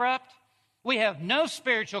bankrupt. We have no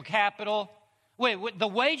spiritual capital. The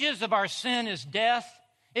wages of our sin is death.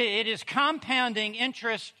 It is compounding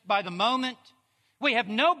interest by the moment. We have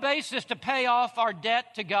no basis to pay off our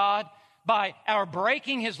debt to God by our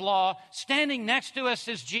breaking his law. Standing next to us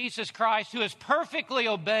is Jesus Christ, who has perfectly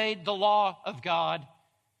obeyed the law of God.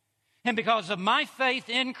 And because of my faith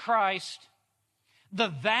in Christ, the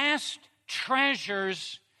vast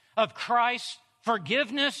treasures of Christ's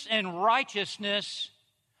forgiveness and righteousness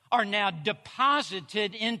are now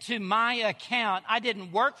deposited into my account. I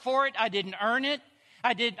didn't work for it. I didn't earn it.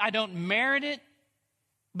 I don't merit it.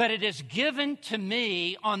 But it is given to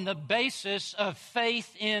me on the basis of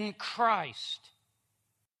faith in Christ.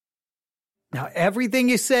 Now, everything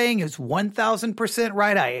he's saying is 1,000%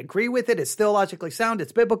 right. I agree with it. It's theologically sound.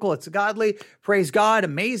 It's biblical. It's godly. Praise God.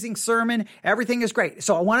 Amazing sermon. Everything is great.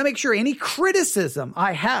 So I want to make sure any criticism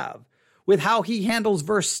I have with how he handles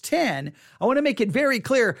verse 10, I want to make it very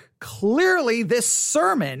clear. Clearly, this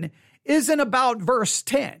sermon isn't about verse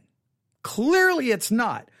 10. Clearly, it's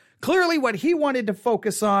not. Clearly, what he wanted to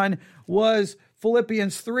focus on was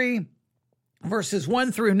Philippians 3, verses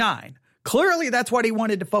 1 through 9. Clearly, that's what he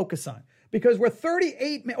wanted to focus on. Because we're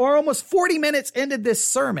 38 or almost 40 minutes into this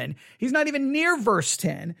sermon. He's not even near verse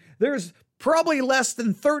 10. There's probably less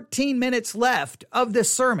than 13 minutes left of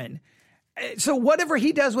this sermon. So whatever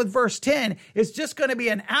he does with verse 10 is just going to be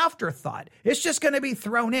an afterthought. It's just going to be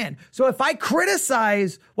thrown in. So if I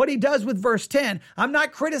criticize what he does with verse 10, I'm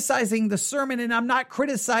not criticizing the sermon and I'm not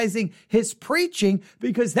criticizing his preaching,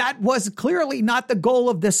 because that was clearly not the goal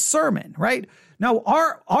of this sermon, right? Now,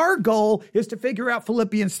 our goal is to figure out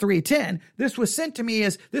Philippians 3:10. This was sent to me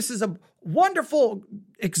as this is a wonderful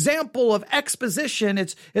example of exposition.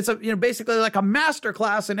 It's basically like a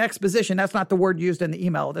masterclass in exposition. That's not the word used in the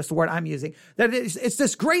email. That's the word I'm using. That it's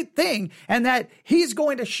this great thing, and that he's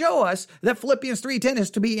going to show us that Philippians 3:10 is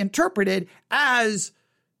to be interpreted as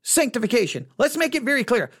sanctification. Let's make it very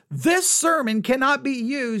clear. This sermon cannot be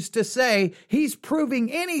used to say he's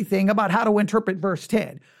proving anything about how to interpret verse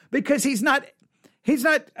 10, because he's not,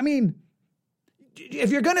 I mean,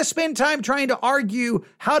 if you're going to spend time trying to argue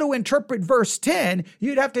how to interpret verse 10,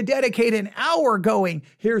 you'd have to dedicate an hour going,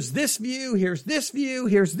 here's this view, here's this view,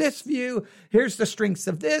 here's this view, here's the strengths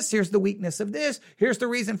of this, here's the weakness of this, here's the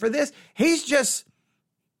reason for this. He's just,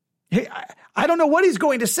 I don't know what he's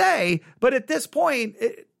going to say, but at this point,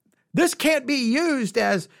 this can't be used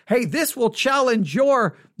as, hey, this will challenge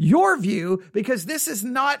your view, because this is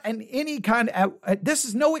not this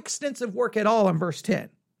is no extensive work at all in verse 10.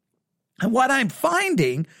 And what I'm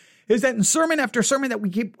finding is that in sermon after sermon that we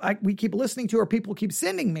keep listening to, or people keep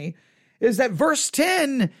sending me, is that verse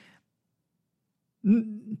 10,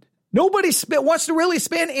 nobody wants to really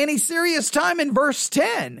spend any serious time in verse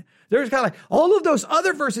 10. There's kind of like all of those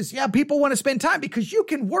other verses. Yeah, people want to spend time because you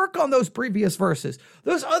can work on those previous verses.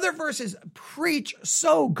 Those other verses preach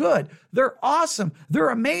so good. They're awesome.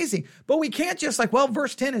 They're amazing. But we can't just like, well,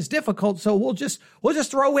 verse 10 is difficult, so we'll just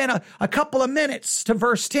throw in a couple of minutes to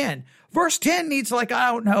verse 10. Verse 10 needs like, I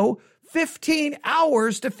don't know, 15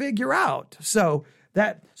 hours to figure out. So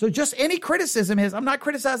just any criticism is, I'm not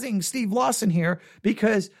criticizing Steve Lawson here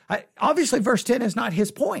because obviously verse 10 is not his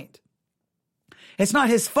point. It's not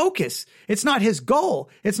his focus. It's not his goal.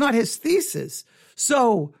 It's not his thesis.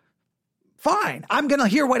 So fine, I'm going to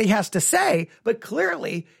hear what he has to say, but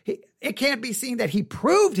clearly it can't be seen that he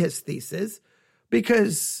proved his thesis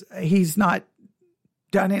because he's not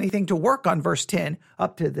done anything to work on verse 10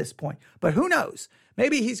 up to this point. But who knows?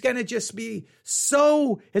 Maybe he's going to just be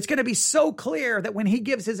it's going to be so clear that when he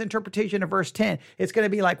gives his interpretation of verse 10, it's going to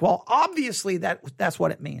be like, well, obviously that's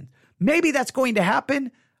what it means. Maybe that's going to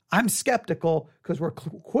happen. I'm skeptical because we're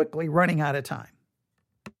quickly running out of time.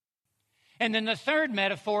 And then the third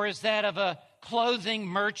metaphor is that of a clothing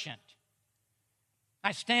merchant.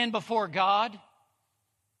 I stand before God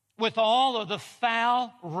with all of the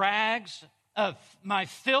foul rags of my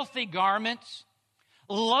filthy garments,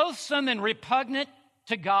 loathsome and repugnant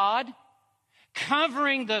to God,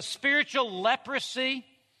 covering the spiritual leprosy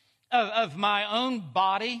of my own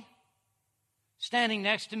body. Standing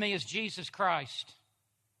next to me is Jesus Christ.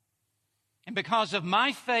 And because of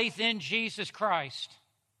my faith in Jesus Christ,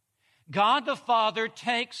 God the Father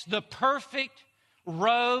takes the perfect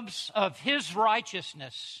robes of His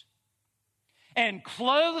righteousness and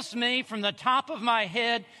clothes me from the top of my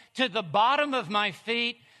head to the bottom of my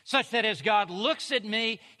feet, such that as God looks at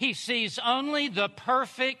me, He sees only the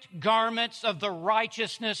perfect garments of the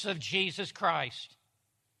righteousness of Jesus Christ.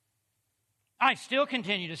 I still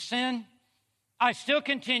continue to sin. I still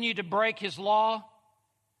continue to break His law.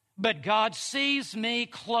 But God sees me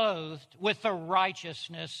clothed with the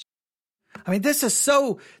righteousness. I mean, this is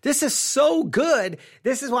so good.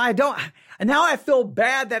 This is why now I feel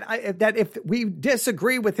bad that if we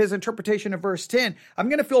disagree with his interpretation of verse 10, I'm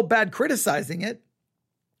going to feel bad criticizing it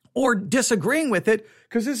or disagreeing with it,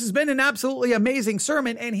 because this has been an absolutely amazing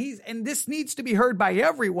sermon, and this needs to be heard by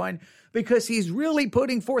everyone, because he's really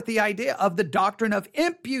putting forth the idea of the doctrine of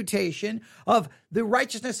imputation, of the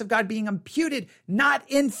righteousness of God being imputed, not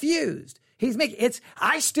infused.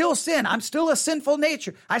 I still sin. I'm still a sinful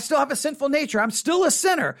nature. I still have a sinful nature. I'm still a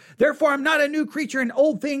sinner. Therefore, I'm not a new creature, and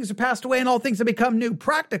old things have passed away and all things have become new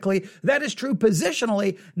practically. That is true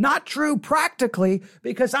positionally, not true practically,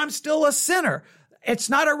 because I'm still a sinner.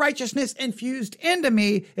 It's not a righteousness infused into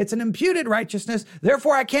me. It's an imputed righteousness.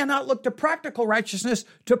 Therefore, I cannot look to practical righteousness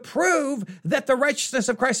to prove that the righteousness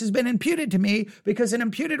of Christ has been imputed to me, because an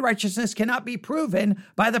imputed righteousness cannot be proven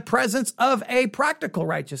by the presence of a practical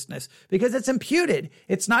righteousness, because it's imputed.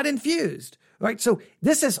 It's not infused, right? So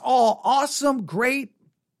this is all awesome, great,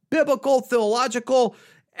 biblical, theological,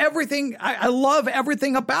 everything. I love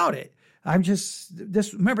everything about it.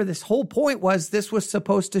 Remember, this whole point was this was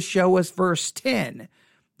supposed to show us verse 10.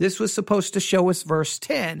 This was supposed to show us verse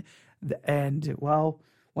 10. And, well,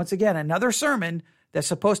 once again, another sermon that's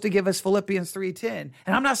supposed to give us Philippians 3:10.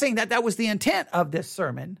 And I'm not saying that was the intent of this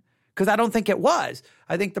sermon, because I don't think it was.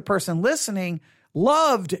 I think the person listening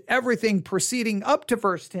loved everything proceeding up to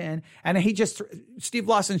verse 10, and Steve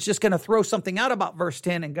Lawson's just going to throw something out about verse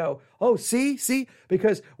 10 and go, oh, see,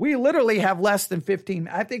 because we literally have less than 15.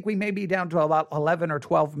 I think we may be down to about 11 or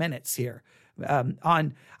 12 minutes here.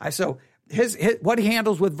 So what he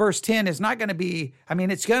handles with verse 10 is not going to be,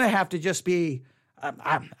 it's going to have to just be,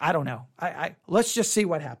 I don't know. Let's just see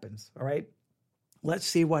what happens. All right. Let's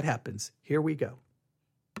see what happens. Here we go.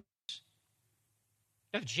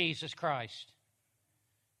 Of Jesus Christ.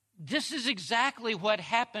 This is exactly what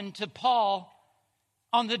happened to Paul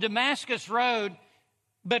on the Damascus Road,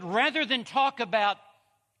 but rather than talk about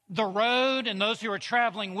the road and those who were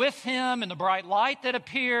traveling with him and the bright light that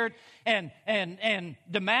appeared and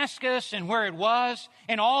Damascus and where it was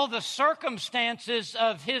and all the circumstances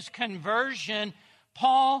of his conversion,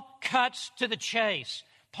 Paul cuts to the chase.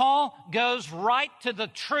 Paul goes right to the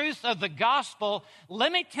truth of the gospel.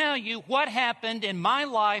 Let me tell you what happened in my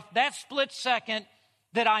life that split second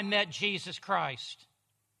that I met Jesus Christ.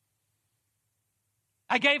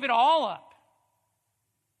 I gave it all up.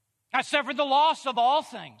 I suffered the loss of all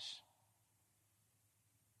things.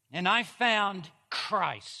 And I found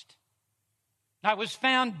Christ. I was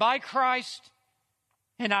found by Christ,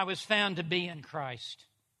 and I was found to be in Christ.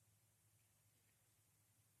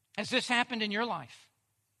 Has this happened in your life?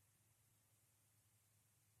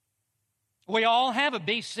 We all have a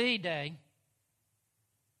BC day.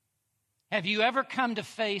 Have you ever come to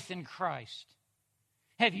faith in Christ?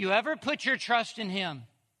 Have you ever put your trust in Him?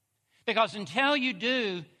 Because until you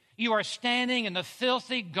do, you are standing in the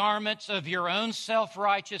filthy garments of your own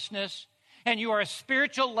self-righteousness, and you are a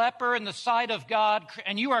spiritual leper in the sight of God,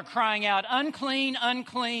 and you are crying out, unclean,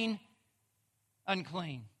 unclean,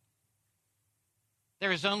 unclean.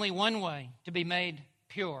 There is only one way to be made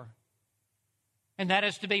pure, and that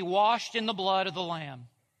is to be washed in the blood of the Lamb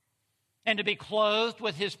and to be clothed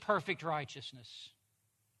with His perfect righteousness.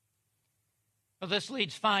 Well, this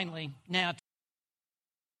leads finally now.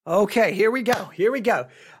 Okay, here we go. Here we go.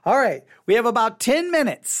 All right, we have about 10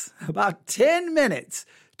 minutes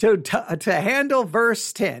to handle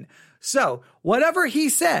verse 10. So whatever he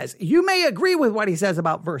says, you may agree with what he says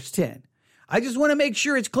about verse 10. I just want to make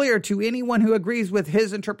sure it's clear to anyone who agrees with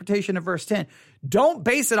his interpretation of verse 10. Don't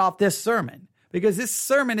base it off this sermon, because this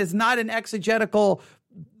sermon is not an exegetical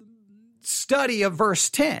study of verse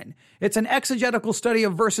 10. It's an exegetical study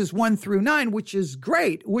of verses 1 through 9, which is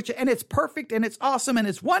great, and it's perfect and it's awesome and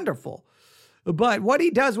it's wonderful. But what he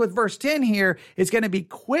does with verse 10 here is going to be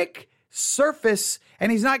quick, surface,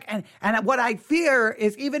 and he's not, and what I fear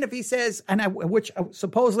is, even if he says, which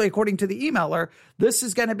supposedly according to the emailer, this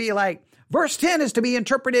is going to be like, verse 10 is to be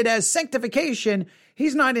interpreted as sanctification.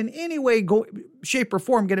 He's not in any way, shape, or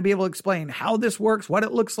form going to be able to explain how this works, what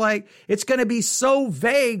it looks like. It's going to be so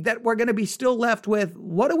vague that we're going to be still left with,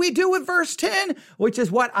 what do we do with verse 10? Which is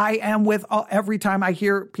what I am with every time I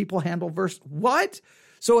hear people handle verse what?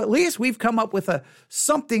 So at least we've come up with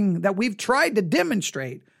something that we've tried to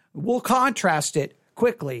demonstrate. We'll contrast it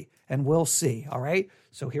quickly and we'll see. All right.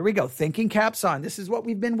 So here we go. Thinking caps on. This is what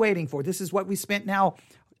we've been waiting for. This is what we spent now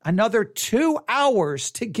another 2 hours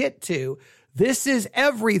to get to. This is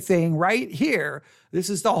everything right here. This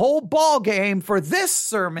is the whole ball game for this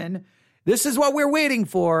sermon. This is what we're waiting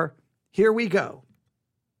for. Here we go.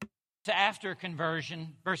 To after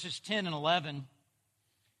conversion, verses 10 and 11.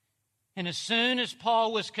 And as soon as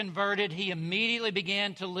Paul was converted, he immediately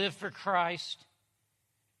began to live for Christ.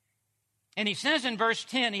 And he says in verse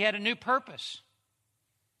 10, he had a new purpose,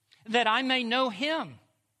 that I may know Him.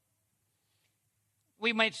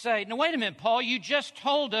 We might say, no, wait a minute, Paul, you just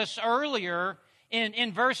told us earlier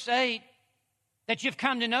in verse 8 that you've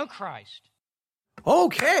come to know Christ.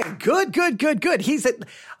 Okay, good.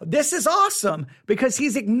 This is awesome because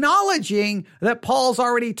he's acknowledging that Paul's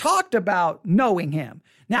already talked about knowing Him.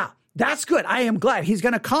 Now, that's good. I am glad he's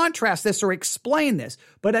going to contrast this or explain this.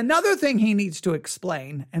 But another thing he needs to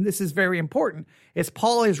explain, and this is very important, is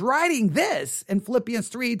Paul is writing this in Philippians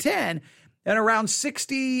 3:10 at around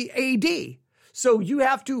 60 AD. So you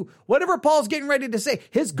have to, whatever Paul's getting ready to say,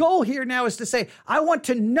 his goal here now is to say, I want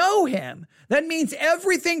to know Him. That means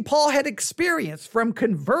everything Paul had experienced from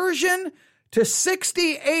conversion to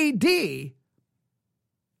 60 AD,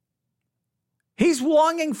 he's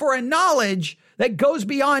longing for a knowledge that goes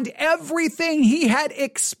beyond everything he had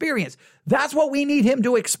experienced. That's what we need him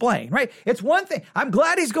to explain, right? It's one thing. I'm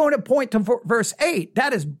glad he's going to point to verse 8.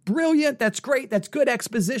 That is brilliant. That's great. That's good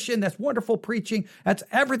exposition. That's wonderful preaching. That's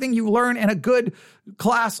everything you learn in a good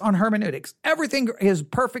class on hermeneutics. Everything is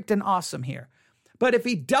perfect and awesome here. But if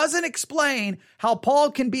he doesn't explain how Paul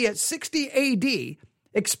can be at 60 AD,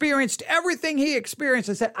 experienced everything he experienced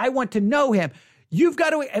and said, I want to know Him, you've got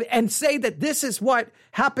to, and say that this is what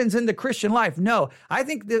happens in the Christian life. No, I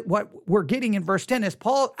think that what we're getting in verse 10 is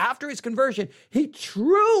Paul, after his conversion, he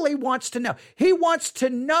truly wants to know. He wants to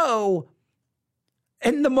know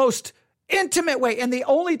in the most intimate way. And the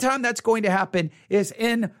only time that's going to happen is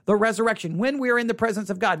in the resurrection, when we are in the presence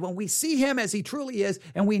of God, when we see Him as He truly is,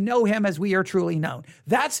 and we know Him as we are truly known.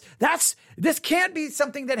 This can't be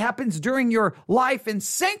something that happens during your life in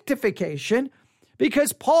sanctification.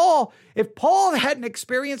 Because if Paul hadn't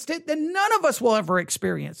experienced it, then none of us will ever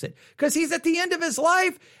experience it. Because he's at the end of his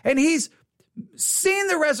life and he's seen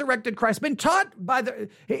the resurrected Christ, been taught by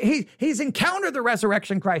he's encountered the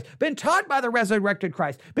resurrection Christ, been taught by the resurrected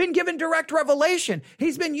Christ, been given direct revelation.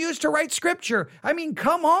 He's been used to write scripture. I mean,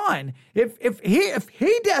 come on. If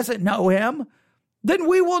he doesn't know Him, then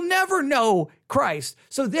we will never know Christ.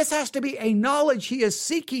 So this has to be a knowledge he is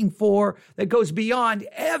seeking for that goes beyond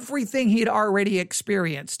everything he'd already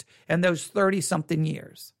experienced in those 30-something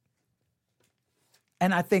years.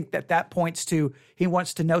 And I think that points to he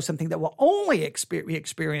wants to know something that will only be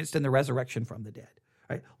experienced in the resurrection from the dead.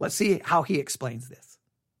 Right? Let's see how he explains this.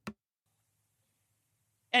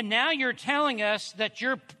 And now you're telling us that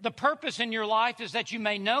the purpose in your life is that you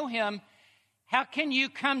may know Him. How can you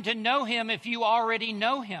come to know Him if you already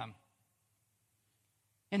know Him?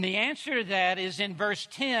 And the answer to that is in verse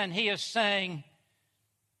 10, he is saying,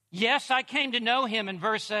 yes, I came to know him in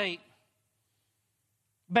verse 8,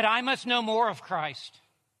 but I must know more of Christ.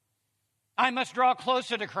 I must draw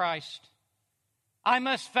closer to Christ. I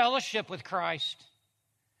must fellowship with Christ.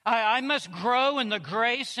 I must grow in the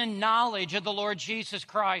grace and knowledge of the Lord Jesus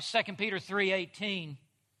Christ, 2 Peter 3:18.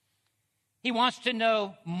 He wants to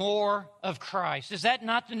know more of Christ. Is that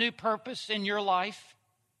not the new purpose in your life?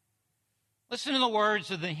 Listen to the words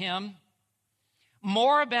of the hymn.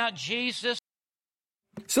 More about Jesus.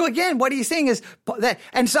 So again, what he's saying is that,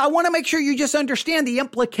 and so I want to make sure you just understand the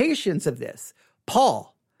implications of this.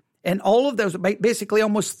 Paul, and all of those, basically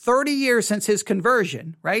almost 30 years since his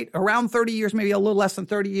conversion, right? Around 30 years, maybe a little less than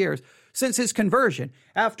 30 years since his conversion,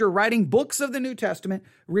 after writing books of the New Testament,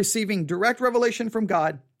 receiving direct revelation from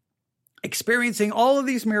God, experiencing all of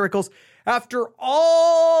these miracles, after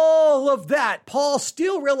all of that, Paul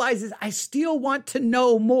still realizes, I still want to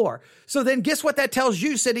know more. So then guess what that tells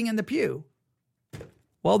you sitting in the pew?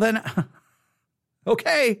 Well, then,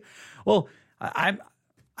 okay, well, I'm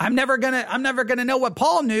never gonna know what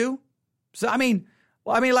Paul knew. So,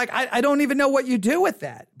 I don't even know what you do with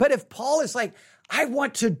that. But if Paul is like, I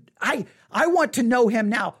want to know him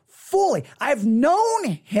now fully. I've known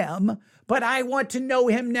him, but I want to know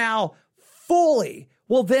him now fully.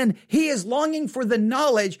 Well, then he is longing for the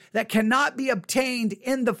knowledge that cannot be obtained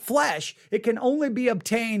in the flesh. It can only be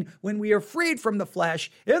obtained when we are freed from the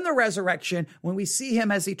flesh in the resurrection, when we see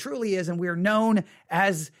him as he truly is, and we know him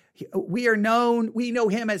as we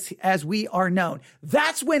are known.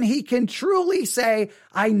 That's when he can truly say,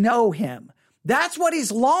 I know him. That's what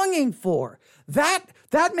he's longing for.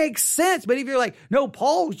 That makes sense. But if you're like, no,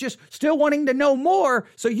 Paul was just still wanting to know more,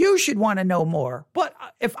 so you should want to know more. But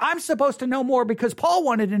if I'm supposed to know more because Paul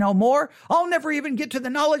wanted to know more, I'll never even get to the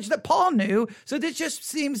knowledge that Paul knew. So this just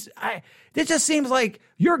seems like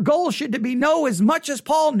your goal should be know as much as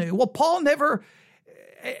Paul knew. Well, Paul never,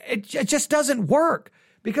 it just doesn't work,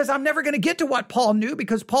 because I'm never going to get to what Paul knew,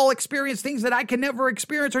 because Paul experienced things that I can never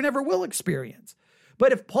experience or never will experience.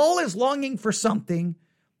 But if Paul is longing for something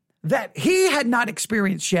that he had not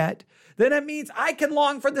experienced yet, then it means I can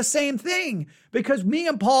long for the same thing, because me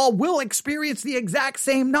and Paul will experience the exact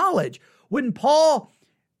same knowledge. When Paul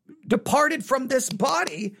departed from this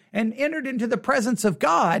body and entered into the presence of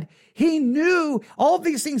God, he knew all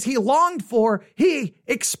these things he longed for, he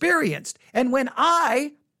experienced. And when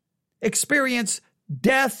I experience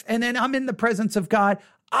death and then I'm in the presence of God,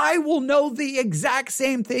 I will know the exact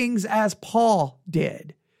same things as Paul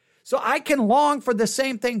did. So I can long for the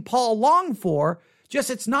same thing Paul longed for, just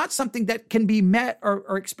it's not something that can be met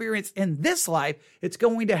or experienced in this life. It's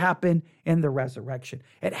going to happen in the resurrection.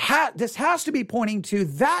 This has to be pointing to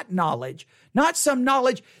that knowledge, not some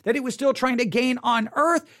knowledge that he was still trying to gain on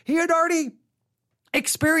earth. He had already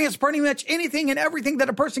experienced pretty much anything and everything that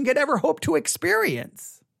a person could ever hope to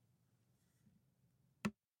experience.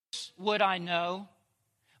 Would I know?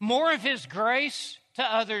 More of his grace to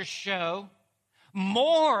others show.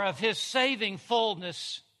 More of his saving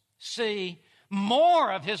fullness see.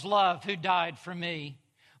 More of his love who died for me.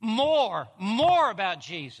 More about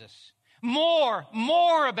Jesus. More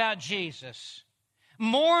about Jesus.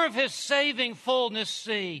 More of his saving fullness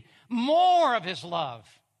see. More of his love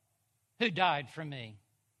who died for me.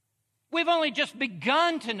 We've only just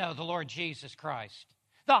begun to know the Lord Jesus Christ.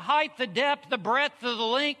 The height, the depth, the breadth, the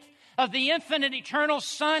length of the infinite eternal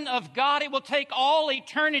Son of God. It will take all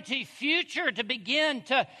eternity future to begin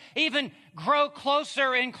to even grow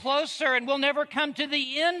closer and closer, and we'll never come to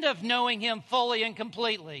the end of knowing him fully and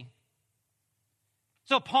completely.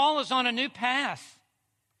 So Paul is on a new path.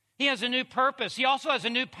 He has a new purpose. He also has a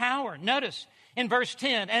new power. Notice in verse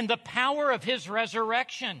 10, and the power of his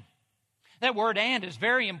resurrection. That word "and" is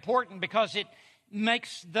very important because it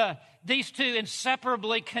makes these two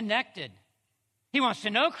inseparably connected. He wants to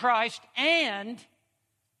know Christ and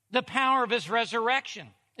the power of his resurrection.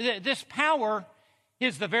 This power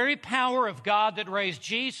is the very power of God that raised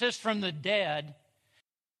Jesus from the dead.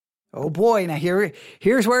 Oh boy, now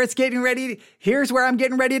here's where it's getting ready. Here's where I'm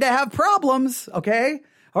getting ready to have problems, okay?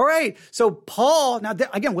 All right, so Paul, now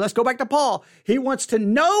again, let's go back to Paul. He wants to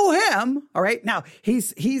know him, all right? Now,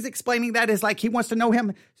 he's explaining that as like he wants to know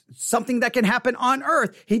him, something that can happen on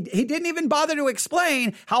earth. He didn't even bother to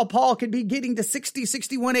explain how Paul could be getting to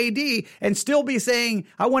 61 AD and still be saying,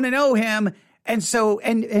 I want to know him. And so,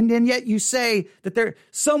 and then yet you say that there's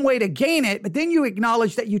some way to gain it, but then you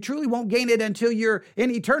acknowledge that you truly won't gain it until you're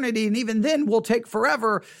in eternity, and even then will take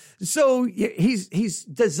forever. So he's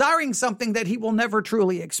desiring something that he will never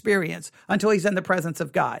truly experience until he's in the presence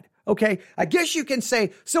of God. Okay, I guess you can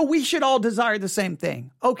say, so we should all desire the same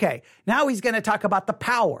thing. Okay, now he's going to talk about the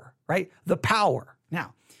power, right? The power.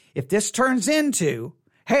 Now, if this turns into,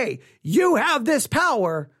 hey, you have this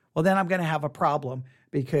power, well, then I'm going to have a problem,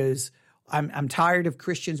 because I'm tired of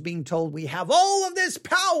Christians being told we have all of this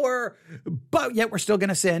power, but yet we're still going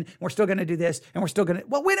to sin. We're still going to do this, and we're still going to,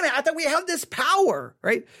 well, wait a minute. I thought we have this power,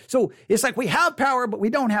 right? So it's like we have power, but we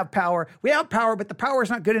don't have power. We have power, but the power is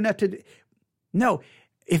not good enough to, no.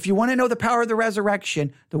 If you want to know the power of the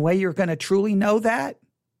resurrection, the way you're going to truly know that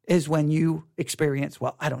is when you experience,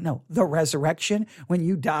 well, I don't know, the resurrection, when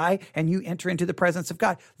you die and you enter into the presence of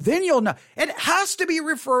God. Then you'll know. It has to be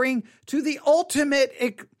referring to the ultimate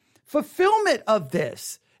fulfillment of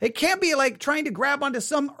this. It can't be like trying to grab onto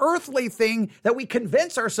some earthly thing that we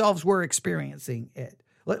convince ourselves we're experiencing it.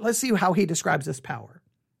 Let's see how he describes this power.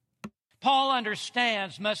 Paul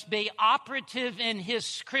understands must be operative in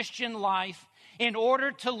his Christian life in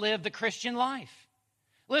order to live the Christian life.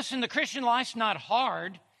 Listen, the Christian life's not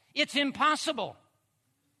hard. It's impossible.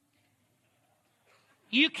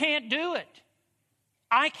 You can't do it.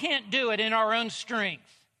 I can't do it in our own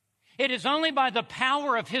strength. It is only by the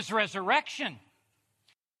power of his resurrection.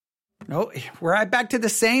 No, we're right back to the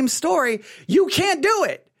same story. You can't do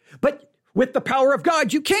it, but with the power of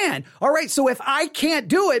God, you can. All right, so if I can't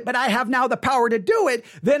do it, but I have now the power to do it,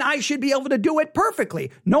 then I should be able to do it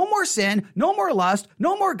perfectly. No more sin, no more lust,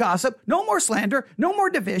 no more gossip, no more slander, no more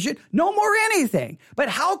division, no more anything. But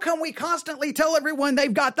how come we constantly tell everyone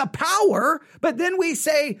they've got the power, but then we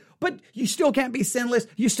say, but you still can't be sinless,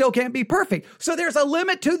 you still can't be perfect. So there's a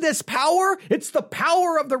limit to this power. It's the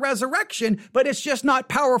power of the resurrection, but it's just not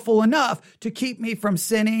powerful enough to keep me from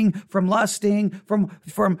sinning, from lusting, from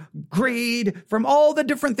greed, from all the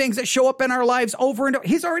different things that show up in our lives over and over.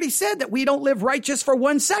 He's already said that we don't live righteous for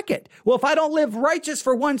 1 second. Well, if I don't live righteous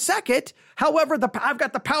for 1 second, however, I've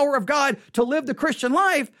got the power of God to live the Christian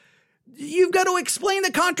life, you've got to explain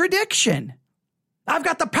the contradiction. I've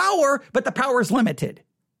got the power, but the power is limited.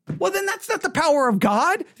 Well, then that's not the power of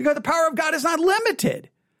God, because the power of God is not limited.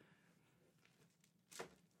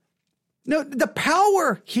 No, the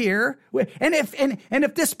power here, and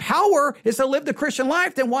if this power is to live the Christian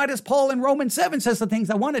life, then why does Paul in Romans 7 says the things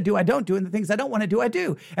I want to do, I don't do, and the things I don't want to do, I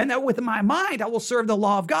do. And that with my mind, I will serve the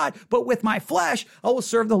law of God, but with my flesh, I will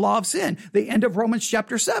serve the law of sin. The end of Romans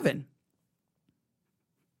chapter 7.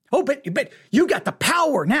 Oh, but you got the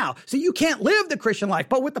power now. So you can't live the Christian life,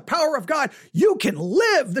 but with the power of God, you can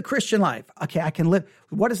live the Christian life. Okay, I can live.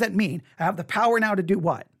 What does that mean? I have the power now to do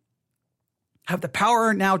what? I have the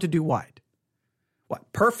power now to do what?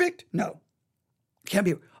 What? Perfect? No. Can't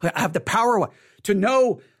be. I have the power what? To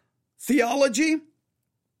know theology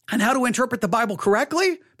and how to interpret the Bible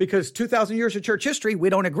correctly, because 2,000 years of church history, we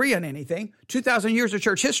don't agree on anything. 2,000 years of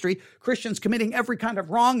church history, Christians committing every kind of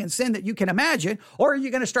wrong and sin that you can imagine. Or are you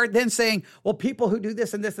going to start then saying, well, people who do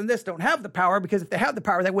this and this and this don't have the power, because if they have the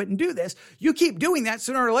power, they wouldn't do this. You keep doing that,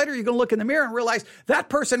 sooner or later, you're going to look in the mirror and realize that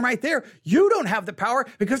person right there, you don't have the power,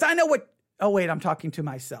 because I know what, oh wait, I'm talking to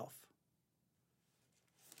myself.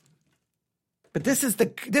 But this is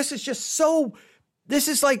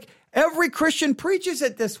like every Christian preaches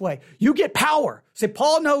it this way. You get power. See,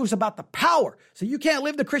 Paul knows about the power. So you can't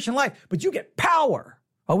live the Christian life, but you get power.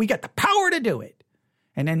 Oh, we got the power to do it.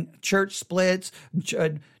 And then church splits,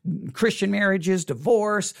 Christian marriages,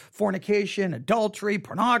 divorce, fornication, adultery,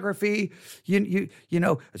 pornography. You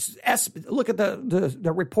know, look at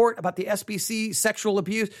the report about the SBC sexual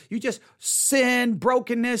abuse. You just sin,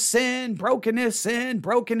 brokenness, sin, brokenness, sin,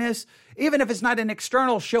 brokenness. Even if it's not an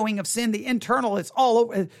external showing of sin, the internal is all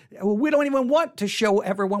over. We don't even want to show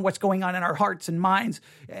everyone what's going on in our hearts and minds.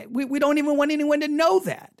 We don't even want anyone to know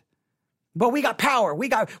that. But we got power.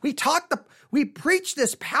 We preach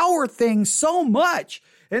this power thing so much,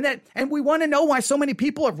 and we want to know why so many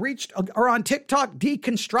people are on TikTok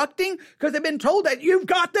deconstructing, because they've been told that you've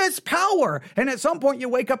got this power. And at some point you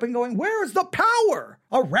wake up and going, where is the power?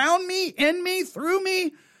 Around me, in me, through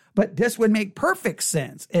me? But this would make perfect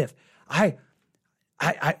sense if I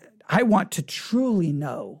want to truly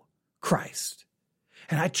know Christ,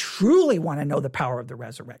 and I truly want to know the power of the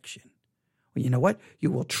resurrection. Well, you know what?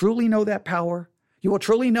 You will truly know that power. You will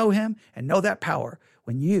truly know him and know that power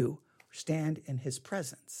when you stand in his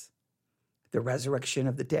presence. The resurrection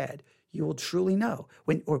of the dead, you will truly know.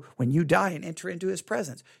 When you die and enter into his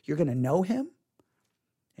presence, you're going to know him,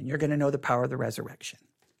 and you're going to know the power of the resurrection.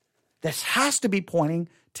 This has to be pointing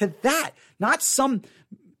to that, not some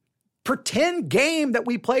pretend game that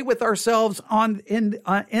we play with ourselves in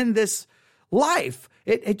this life.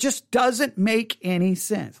 It just doesn't make any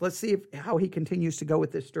sense. Let's see how he continues to go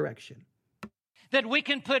with this direction. that we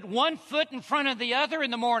can put one foot in front of the other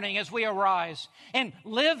in the morning as we arise and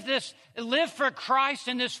live for Christ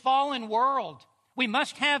in this fallen world. We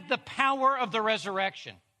must have the power of the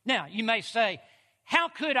resurrection. Now, you may say, how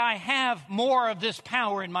could I have more of this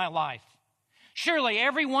power in my life? Surely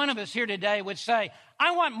every one of us here today would say,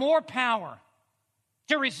 I want more power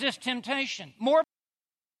to resist temptation.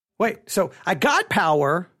 Wait, so I got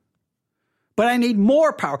power, but I need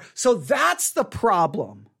more power. So that's the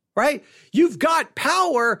problem, right? You've got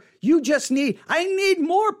power. I need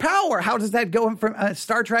more power. How does that go from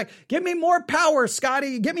Star Trek? Give me more power,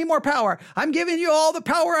 Scotty. Give me more power. I'm giving you all the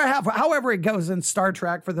power I have. However it goes in Star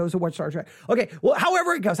Trek, for those who watch Star Trek. Okay, well,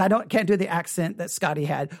 however it goes. can't do the accent that Scotty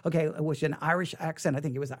had. Okay, it was an Irish accent. I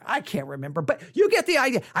think it was, I can't remember, but you get the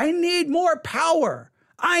idea. I need more power.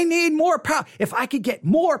 I need more power. If I could get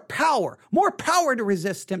more power to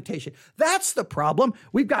resist temptation. That's the problem.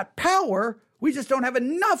 We've got power. We just don't have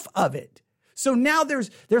enough of it. So now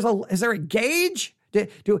is there a gauge?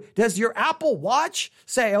 Does your Apple Watch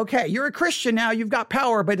say, okay, you're a Christian now, you've got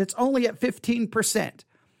power, but it's only at 15%.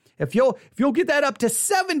 If you'll get that up to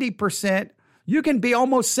 70%, you can be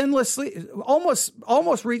almost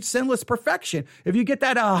reach sinless perfection. If you get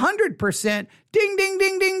that 100%, ding, ding,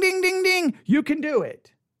 ding, ding, ding, ding, ding, you can do it.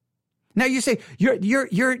 Now you say,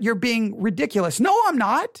 you're being ridiculous. No, I'm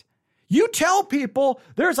not. You tell people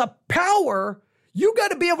there's a power. You got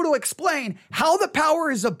to be able to explain how the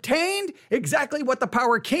power is obtained, exactly what the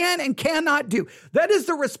power can and cannot do. That is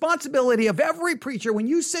the responsibility of every preacher when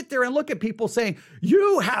you sit there and look at people saying,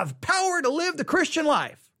 you have power to live the Christian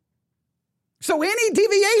life. So any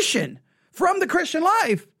deviation from the Christian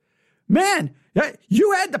life, man,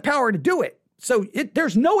 you had the power to do it. So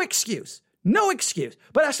there's no excuse. No excuse.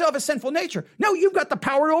 But I still have a sinful nature. No, you've got the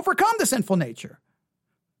power to overcome the sinful nature.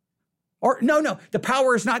 Or no, the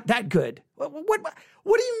power is not that good. What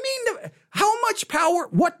do you mean? How much power?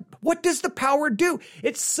 What does the power do?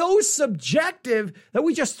 It's so subjective that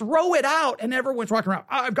we just throw it out and everyone's walking around.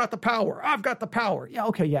 I've got the power. I've got the power. Yeah,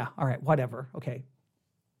 okay, yeah. All right, whatever. Okay.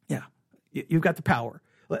 Yeah, you've got the power.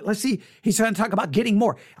 Let's see. He's going to talk about getting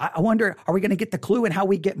more. I wonder, are we going to get the clue in how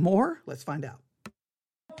we get more? Let's find out.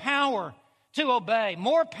 Power to obey,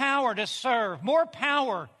 more power to serve, more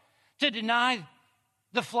power to deny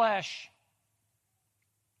the flesh.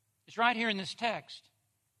 It's right here in this text.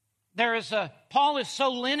 Paul is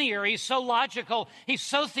so linear, he's so logical, he's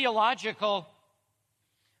so theological.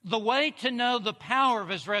 The way to know the power of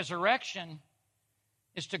his resurrection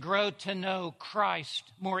is to grow to know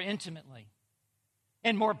Christ more intimately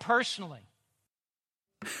and more personally.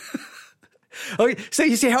 Okay, so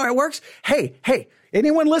you see how it works? Hey,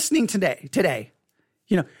 anyone listening today,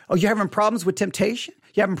 you're having problems with temptation?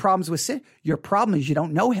 You're having problems with sin? Your problem is you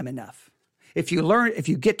don't know him enough. If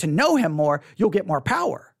you get to know him more, you'll get more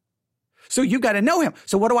power. So you got to know him.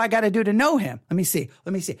 So what do I got to do to know him? Let me see.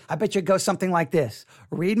 I bet you it goes something like this.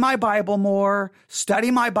 Read my Bible more,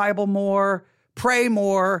 study my Bible more, pray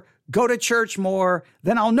more, go to church more,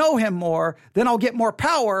 then I'll know him more, then I'll get more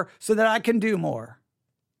power so that I can do more.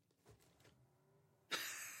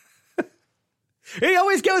 It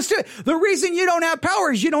always goes to the reason you don't have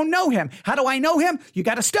power is you don't know him. How do I know him? You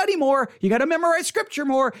got to study more. You got to memorize scripture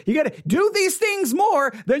more. You got to do these things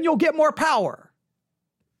more, then you'll get more power.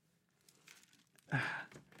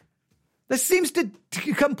 This seems to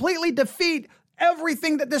completely defeat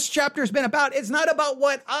everything that this chapter has been about. It's not about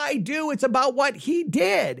what I do. It's about what he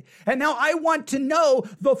did. And now I want to know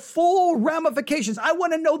the full ramifications. I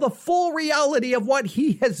want to know the full reality of what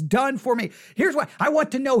he has done for me. Here's why. I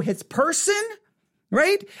want to know his person.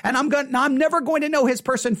 Right? And I'm never going to know his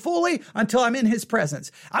person fully until I'm in his presence.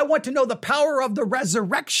 I want to know the power of the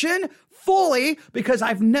resurrection fully because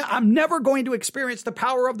I'm never going to experience the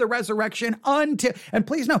power of the resurrection until, and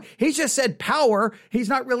please know, he just said power. He's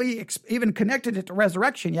not really even connected it to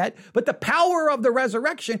resurrection yet, but the power of the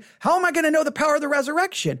resurrection. How am I going to know the power of the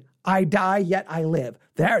resurrection? I die, yet I live.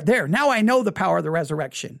 There. Now I know the power of the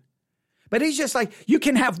resurrection. But he's just like, you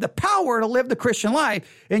can have the power to live the Christian life,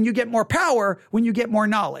 and you get more power when you get more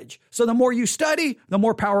knowledge. So the more you study, the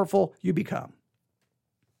more powerful you become.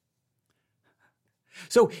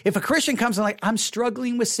 So if a Christian comes and I'm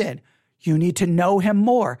struggling with sin, you need to know him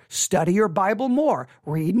more, study your Bible more,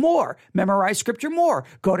 read more, memorize scripture more,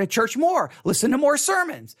 go to church more, listen to more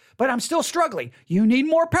sermons. But I'm still struggling. You need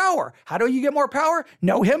more power. How do you get more power?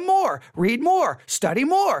 Know him more, read more, study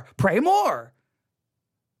more, pray more.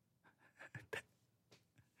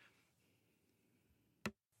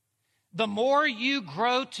 The more you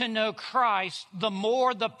grow to know Christ, the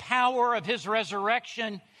more the power of his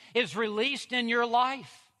resurrection is released in your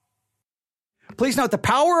life. Please note, the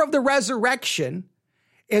power of the resurrection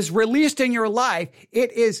is released in your life,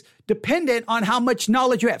 it is dependent on how much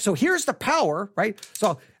knowledge you have. So here's the power, right?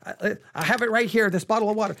 So I have it right here, this bottle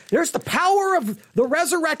of water. There's the power of the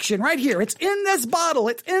resurrection right here. It's in this bottle.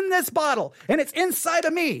 It's in this bottle, and it's inside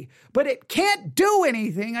of me. But it can't do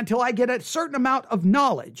anything until I get a certain amount of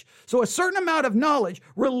knowledge. So a certain amount of knowledge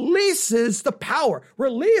releases the power,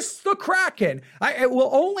 release the Kraken. It will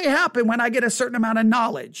only happen when I get a certain amount of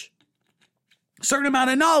knowledge. A certain amount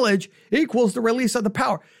of knowledge equals the release of the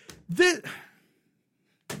power.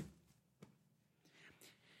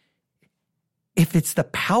 If it's the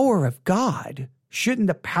power of God, shouldn't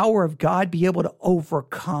the power of God be able to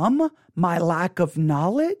overcome my lack of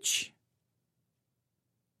knowledge?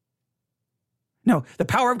 No, the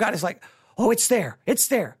power of God is like, oh, it's there. It's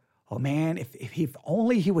there. Oh, man, if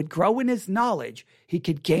only he would grow in his knowledge, he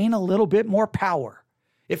could gain a little bit more power.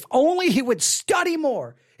 If only he would study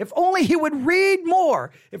more. If only he would read more.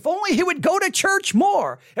 If only he would go to church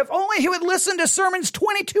more. If only he would listen to sermons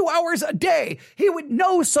 22 hours a day. He would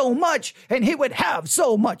know so much and he would have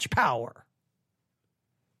so much power.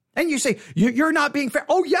 And you say, you're not being fair.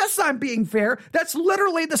 Oh, yes, I'm being fair. That's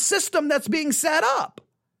literally the system that's being set up.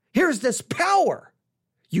 Here's this power.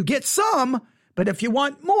 You get some, but if you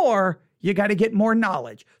want more, you got to get more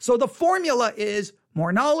knowledge. So the formula is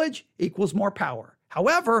more knowledge equals more power.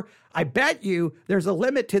 However, I bet you there's a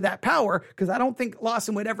limit to that power, because I don't think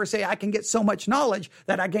Lawson would ever say I can get so much knowledge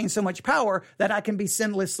that I gain so much power that I can be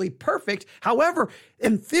sinlessly perfect. However,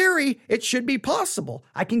 in theory, it should be possible.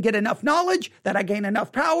 I can get enough knowledge that I gain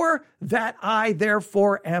enough power that I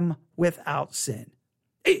therefore am without sin.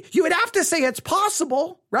 You would have to say it's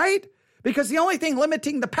possible, right? Because the only thing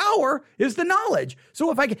limiting the power is the knowledge. So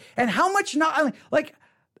if I get, and how much knowledge, like,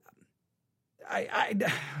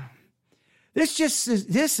 This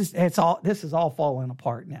is all falling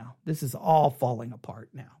apart now. This is all falling apart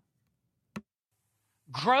now.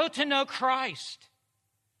 Grow to know Christ.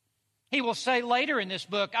 He will say later in this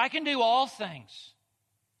book, I can do all things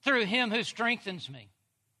through him who strengthens me.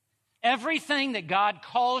 Everything that God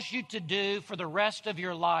calls you to do for the rest of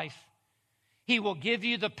your life, he will give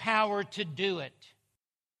you the power to do it.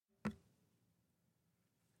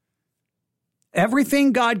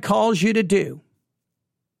 Everything God calls you to do,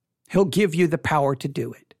 he'll give you the power to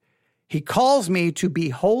do it. He calls me to be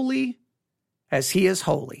holy as he is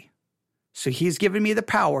holy. So he's given me the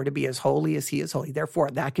power to be as holy as he is holy. Therefore,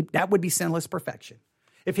 that would be sinless perfection.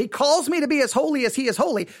 If he calls me to be as holy as he is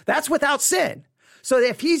holy, that's without sin. So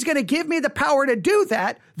if he's going to give me the power to do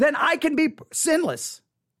that, then I can be sinless.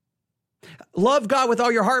 Love God with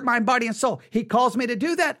all your heart, mind, body, and soul. He calls me to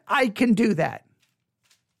do that. I can do that.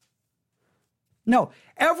 No,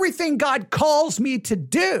 everything God calls me to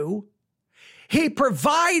do, he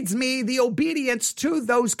provides me the obedience to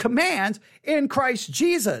those commands in Christ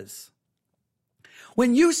Jesus.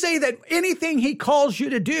 When you say that anything he calls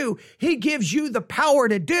you to do, he gives you the power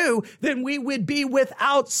to do, then we would be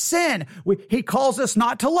without sin. He calls us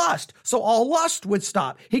not to lust, so all lust would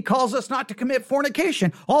stop. He calls us not to commit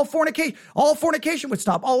fornication. All fornication would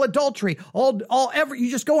stop. All adultery, you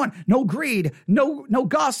just go on. No greed, no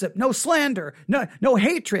gossip, no slander, no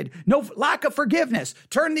hatred, no lack of forgiveness.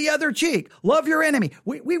 Turn the other cheek. Love your enemy.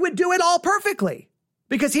 We would do it all perfectly.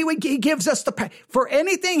 Because he gives us for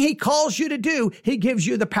anything he calls you to do, he gives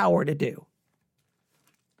you the power to do.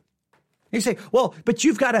 You say, well, but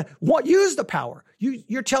you've got to use the power.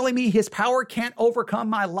 You're telling me his power can't overcome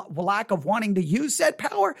my lack of wanting to use said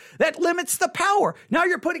power? That limits the power. Now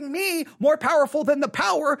you're putting me more powerful than the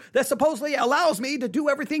power that supposedly allows me to do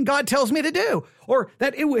everything God tells me to do. Or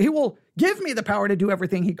that he will give me the power to do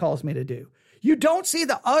everything he calls me to do. You don't see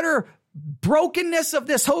the utter brokenness of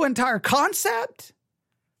this whole entire concept?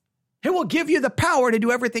 He will give you the power to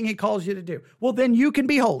do everything he calls you to do. Well, then you can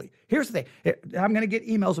be holy. Here's the thing. I'm going to get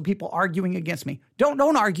emails of people arguing against me. Don't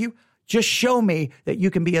argue. Just show me that you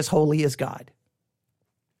can be as holy as God.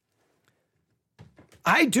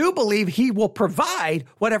 I do believe he will provide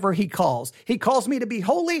whatever he calls. He calls me to be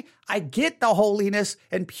holy. I get the holiness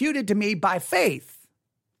imputed to me by faith.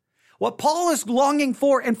 What Paul is longing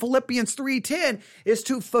for in Philippians 3:10 is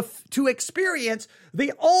to experience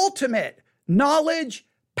the ultimate knowledge,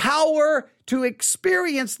 power to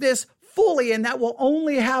experience this fully, and that will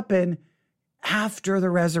only happen after the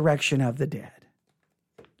resurrection of the dead.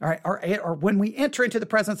 All right, or when we enter into the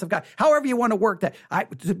presence of God, however you want to work that.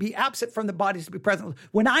 To be absent from the body is to be present.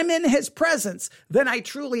 When I'm in his presence, then I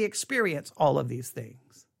truly experience all of these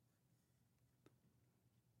things.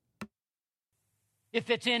 If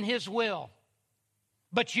it's in his will,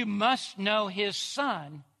 but you must know his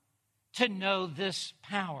Son to know this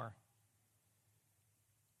power.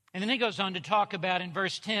 And then he goes on to talk about in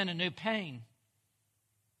verse 10 a new pain.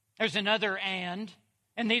 There's another and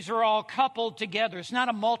these are all coupled together. It's not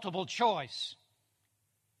a multiple choice.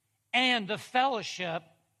 And the fellowship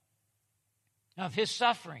of his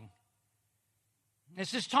suffering.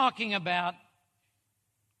 This is talking about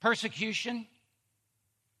persecution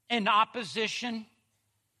and opposition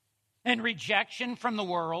and rejection from the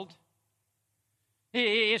world.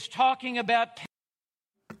 It's talking about...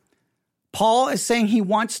 Paul is saying he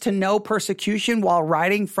wants to know persecution while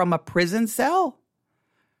writing from a prison cell?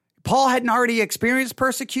 Paul hadn't already experienced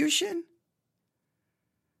persecution?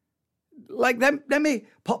 Like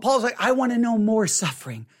Paul's like, I want to know more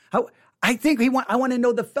suffering. I want to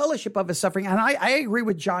know the fellowship of his suffering. And I agree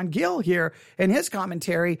with John Gill here in his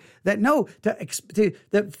commentary that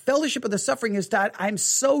the fellowship of the suffering is that I'm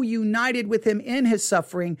so united with him in his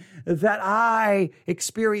suffering that I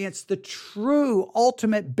experience the true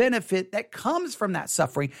ultimate benefit that comes from that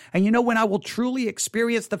suffering. And when I will truly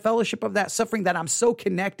experience the fellowship of that suffering, that I'm so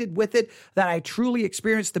connected with it, that I truly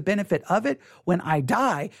experience the benefit of it when I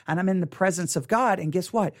die and I'm in the presence of God. And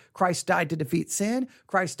guess what? Christ died to defeat sin.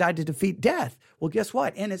 Christ died to defeat death. Well, guess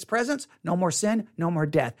what? In his presence, no more sin, no more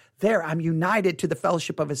death. There, I'm united to the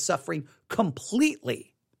fellowship of his suffering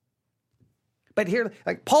completely. But here,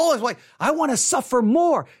 like Paul is like, I want to suffer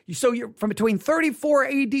more. So you're from between 34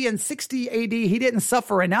 AD and 60 AD, he didn't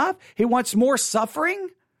suffer enough. He wants more suffering.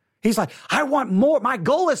 He's like, I want more. My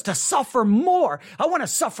goal is to suffer more. I want to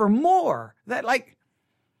suffer more.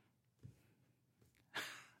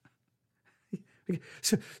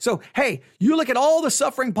 So, hey, you look at all the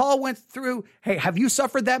suffering Paul went through. Hey, have you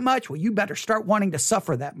suffered that much? Well, you better start wanting to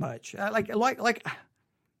suffer that much.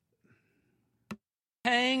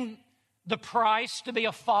 Paying the price to be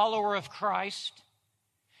a follower of Christ.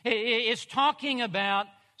 It's talking about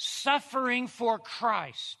suffering for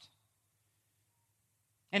Christ.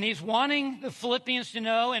 And he's wanting the Philippians to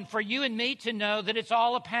know, and for you and me to know, that it's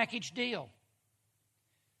all a package deal.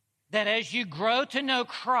 That as you grow to know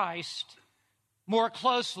Christ more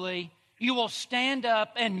closely, you will stand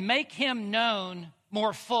up and make him known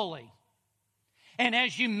more fully. And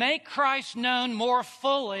as you make Christ known more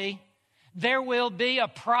fully, there will be a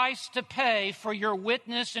price to pay for your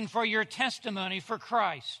witness and for your testimony for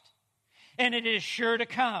Christ. And it is sure to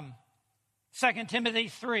come. 2 Timothy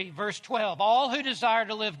 3, verse 12, all who desire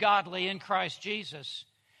to live godly in Christ Jesus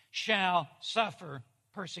shall suffer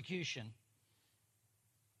persecution.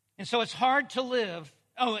 And so it's hard to live.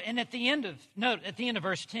 Oh, and at the end of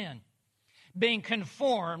verse 10, being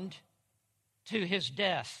conformed to his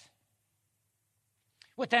death.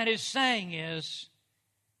 What that is saying is,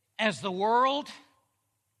 as the world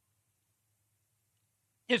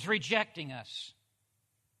is rejecting us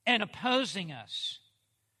and opposing us,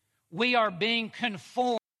 we are being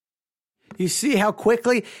conformed. You see how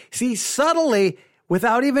quickly, subtly,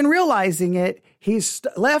 without even realizing it, he's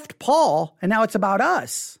left Paul, and now it's about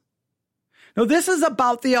us. No, this is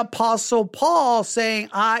about the Apostle Paul saying,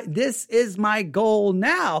 this is my goal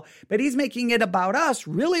now. But he's making it about us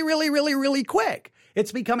really, really, really, really quick.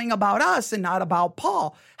 It's becoming about us and not about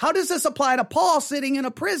Paul. How does this apply to Paul sitting in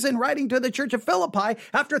a prison writing to the church of Philippi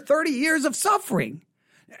after 30 years of suffering?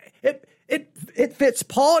 It fits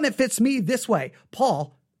Paul and it fits me this way.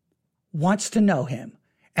 Paul wants to know him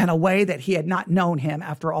in a way that he had not known him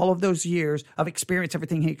after all of those years of experience,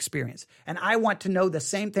 everything he experienced. And I want to know the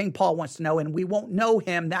same thing Paul wants to know, and we won't know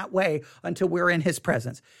him that way until we're in his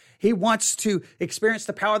presence. He wants to experience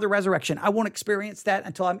the power of the resurrection. I won't experience that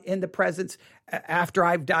until I'm in the presence after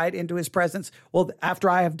I've died into his presence. Well,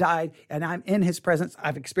 after I have died and I'm in his presence,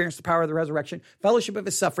 I've experienced the power of the resurrection, fellowship of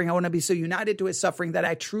his suffering. I want to be so united to his suffering that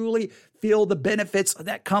I truly feel the benefits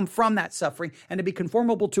that come from that suffering, and to be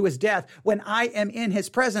conformable to his death. When I am in his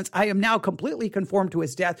presence, I am now completely conformed to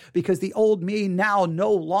his death, because the old me now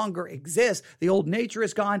no longer exists. The old nature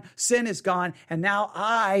is gone, sin is gone, and now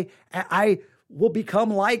I will become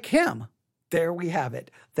like him. There we have it.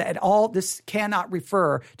 That all this cannot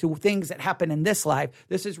refer to things that happen in this life.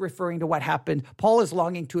 This is referring to what happened. Paul is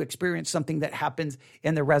longing to experience something that happens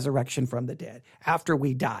in the resurrection from the dead after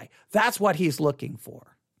we die. That's what he's looking for.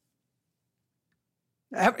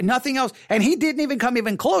 Nothing else. And he didn't even come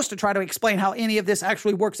even close to try to explain how any of this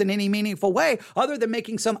actually works in any meaningful way, other than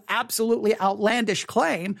making some absolutely outlandish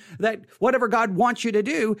claim that whatever God wants you to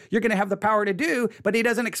do, you're going to have the power to do. But he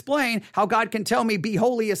doesn't explain how God can tell me, be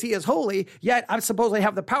holy as he is holy, yet I'm supposedly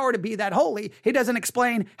have the power to be that holy. He doesn't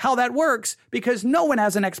explain how that works, because no one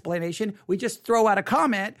has an explanation. We just throw out a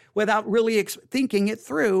comment without really thinking it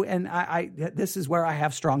through. And this is where I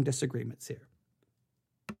have strong disagreements here.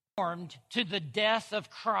 To the death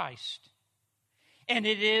of Christ. And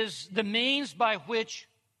it is the means by which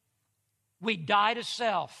we die to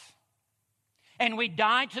self and we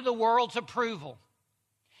die to the world's approval,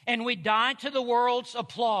 and we die to the world's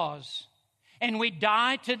applause, and we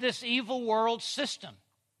die to this evil world system.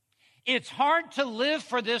 It's hard to live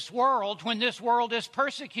for this world when this world is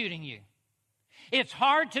persecuting you. It's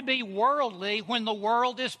hard to be worldly when the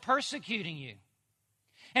world is persecuting you.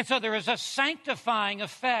 And so there is a sanctifying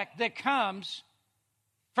effect that comes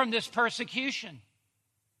from this persecution.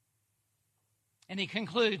 And he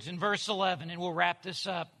concludes in verse 11, and we'll wrap this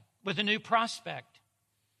up with a new prospect.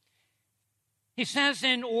 He says,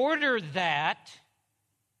 in order that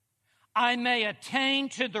I may attain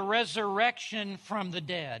to the resurrection from the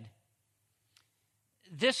dead.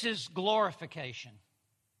 This is glorification.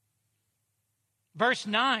 Verse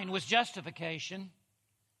 9 was justification.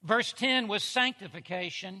 Verse 10 was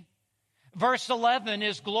sanctification. Verse 11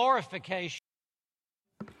 is glorification.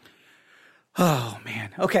 Oh,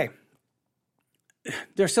 man. Okay.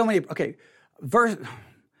 There's so many. Okay.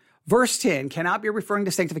 Verse 10 cannot be referring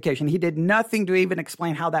to sanctification. He did nothing to even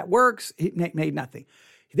explain how that works. He made nothing.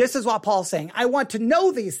 This is what Paul's saying. I want to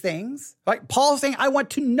know these things. Right? Paul's saying, I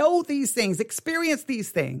want to know these things, experience these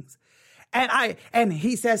things. And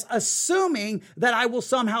he says, assuming that I will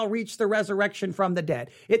somehow reach the resurrection from the dead.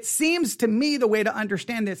 It seems to me the way to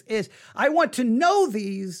understand this is I want to know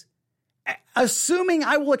these, assuming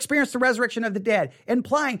I will experience the resurrection of the dead,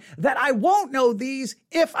 implying that I won't know these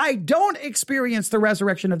if I don't experience the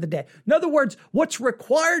resurrection of the dead. In other words, what's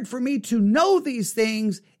required for me to know these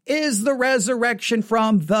things is the resurrection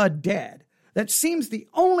from the dead. That seems the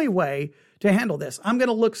only way to handle this. I'm going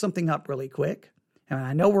to look something up really quick. And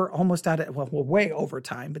I know we're almost out of, well, we're way over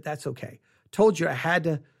time, but that's okay. Told you I had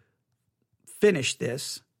to finish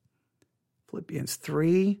this. Philippians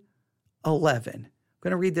 3:11. I'm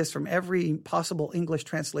going to read this from every possible English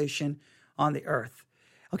translation on the earth.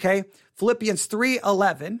 Okay, Philippians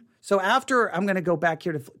 3:11. So after, I'm going to go back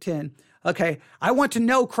here to 10. Okay, I want to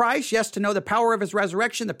know Christ, yes, to know the power of his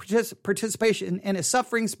resurrection, the participation in his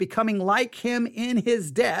sufferings, becoming like him in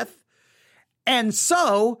his death, and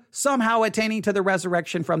so somehow attaining to the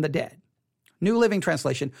resurrection from the dead. New Living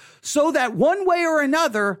Translation. So that one way or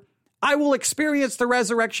another, I will experience the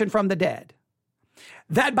resurrection from the dead.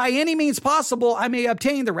 That by any means possible, I may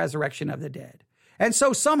obtain the resurrection of the dead. And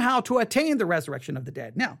so somehow to attain the resurrection of the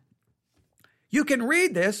dead. Now, you can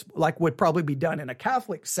read this like would probably be done in a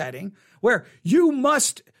Catholic setting where you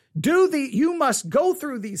must go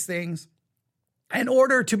through these things in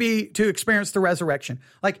order to experience the resurrection.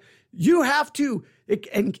 Like you have to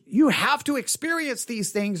experience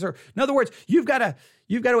these things, or in other words, you've got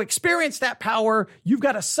to experience that power. You've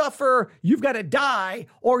got to suffer. You've got to die,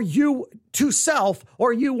 or you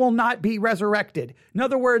will not be resurrected. In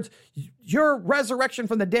other words, your resurrection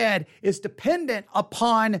from the dead is dependent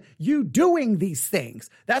upon you doing these things.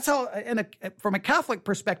 That's how, from a Catholic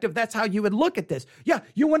perspective, that's how you would look at this. Yeah,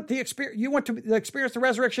 you want to experience the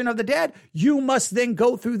resurrection of the dead. You must then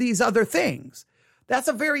go through these other things. That's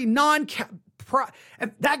a very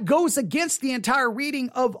that goes against the entire reading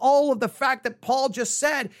of all of the fact that Paul just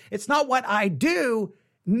said. It's not what I do.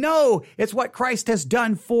 No, it's what Christ has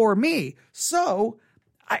done for me. So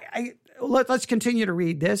let's continue to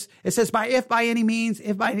read this. It says,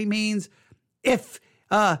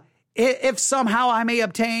 if somehow I may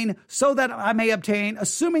obtain, so that I may obtain,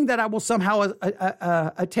 assuming that I will somehow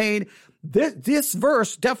attain. This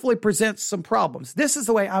verse definitely presents some problems. This is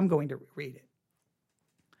the way I'm going to read it.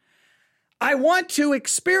 I want to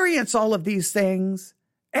experience all of these things,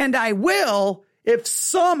 and I will if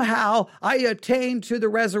somehow I attain to the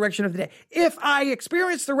resurrection of the dead. If I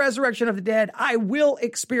experience the resurrection of the dead, I will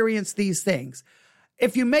experience these things.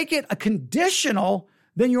 If you make it a conditional,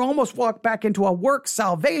 then you almost walk back into a work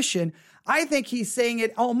salvation. I think he's saying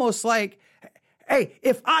it almost like, hey,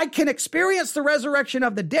 if I can experience the resurrection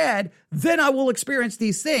of the dead, then I will experience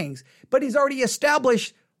these things. But he's already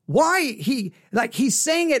established why he's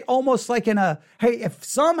saying it almost like hey, if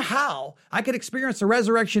somehow I could experience the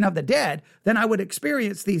resurrection of the dead, then I would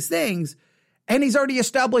experience these things. And he's already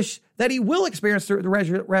established that he will experience the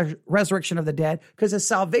resurrection of the dead because his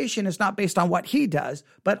salvation is not based on what he does,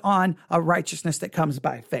 but on a righteousness that comes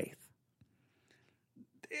by faith.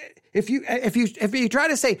 If you try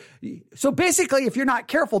to say, so basically, if you're not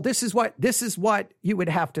careful, this is what you would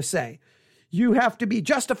have to say. You have to be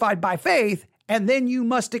justified by faith, and then you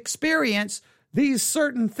must experience these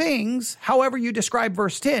certain things. However you describe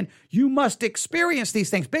verse 10, you must experience these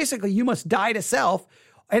things. Basically, you must die to self.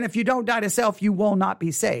 And if you don't die to self, you will not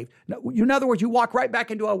be saved. In other words, you walk right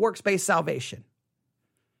back into a works-based salvation.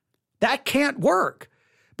 That can't work.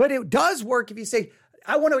 But it does work if you say,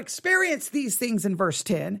 I want to experience these things in verse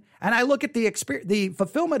 10. And I look at the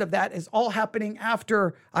fulfillment of that as all happening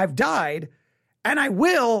after I've died. And I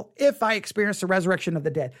will if I experience the resurrection of the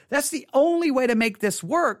dead. That's the only way to make this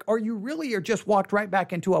work, or you really are just walked right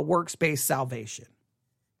back into a works-based salvation.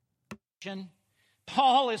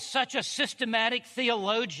 Paul is such a systematic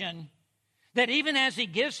theologian that even as he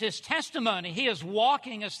gives his testimony, he is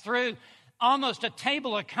walking us through almost a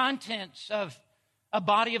table of contents of a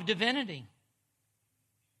body of divinity.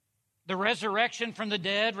 The resurrection from the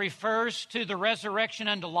dead refers to the resurrection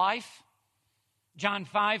unto life. John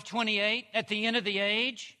 5:28, at the end of the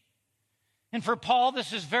age. And for Paul,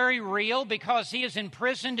 this is very real because he is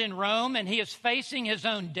imprisoned in Rome and he is facing his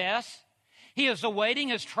own death. He is awaiting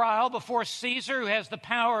his trial before Caesar, who has the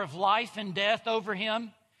power of life and death over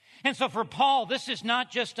him. And so for Paul, this is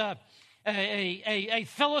not just a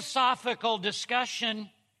philosophical discussion.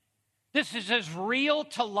 This is as real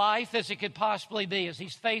to life as it could possibly be as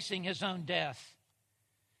he's facing his own death.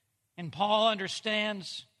 And Paul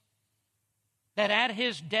understands that at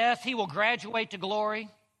his death, he will graduate to glory.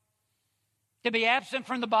 To be absent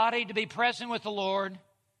from the body, to be present with the Lord.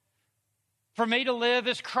 For me to live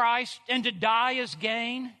is Christ, and to die is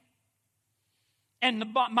gain.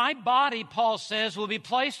 And my body, Paul says, will be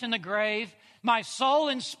placed in the grave. My soul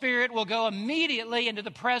and spirit will go immediately into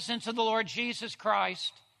the presence of the Lord Jesus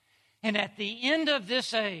Christ. And at the end of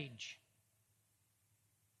this age,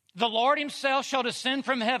 the Lord himself shall descend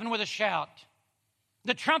from heaven with a shout,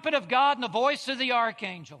 the trumpet of God and the voice of the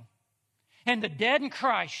archangel, and the dead in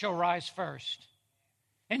Christ shall rise first.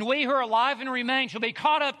 And we who are alive and remain shall be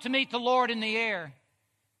caught up to meet the Lord in the air,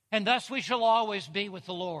 and thus we shall always be with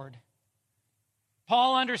the Lord.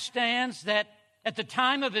 Paul understands that at the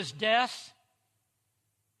time of his death,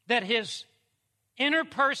 that his inner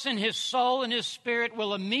person, his soul, and his spirit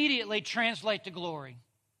will immediately translate to glory.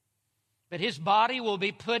 But his body will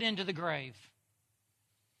be put into the grave.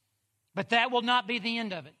 But that will not be the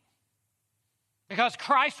end of it. Because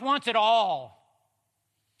Christ wants it all.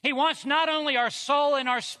 He wants not only our soul and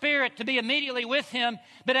our spirit to be immediately with him,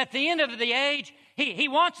 but at the end of the age, he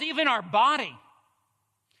wants even our body.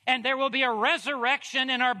 And there will be a resurrection,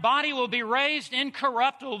 and our body will be raised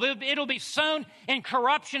incorruptible. It'll be sown in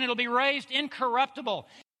corruption. It'll be raised incorruptible.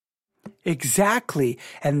 Exactly.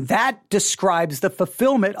 And that describes the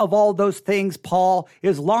fulfillment of all those things Paul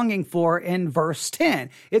is longing for in verse 10.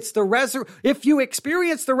 It's if you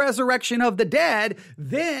experience the resurrection of the dead,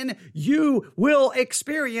 then you will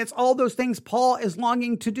experience all those things Paul is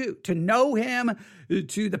longing to do, to know him,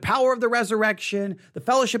 to the power of the resurrection, the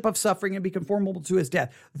fellowship of suffering, and be conformable to his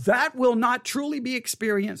death. That will not truly be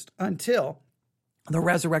experienced until the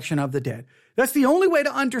resurrection of the dead. That's the only way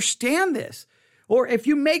to understand this. Or if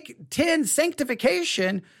you make 10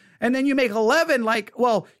 sanctification and then you make 11, like,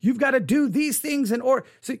 well, you've got to do these things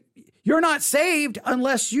so you're not saved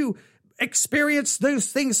unless you experience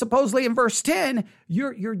those things supposedly in verse 10.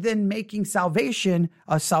 You're then making salvation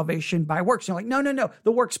a salvation by works. You're like, no,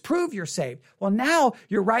 the works prove you're saved. Well, now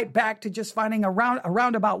you're right back to just finding a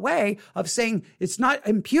roundabout way of saying it's not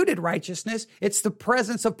imputed righteousness. It's the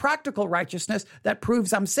presence of practical righteousness that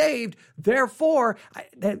proves I'm saved. Therefore,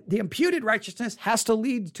 the imputed righteousness has to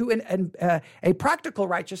lead to a practical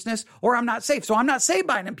righteousness, or I'm not saved. So I'm not saved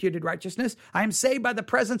by an imputed righteousness. I am saved by the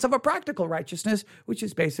presence of a practical righteousness, which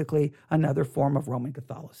is basically another form of Roman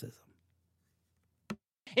Catholicism.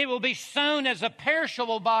 It will be sown as a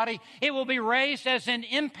perishable body. It will be raised as an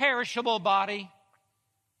imperishable body.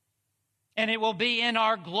 And it will be in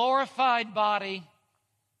our glorified body.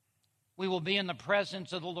 We will be in the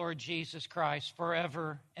presence of the Lord Jesus Christ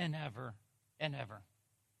forever and ever and ever.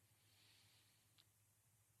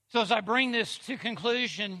 So as I bring this to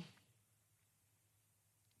conclusion,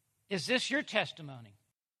 is this your testimony?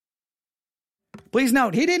 Please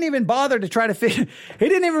note, he didn't even bother to try to he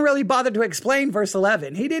didn't even really bother to explain verse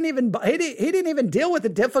 11. He didn't even deal with the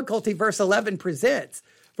difficulty verse 11 presents.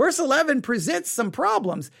 Verse 11 presents some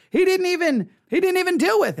problems. He didn't even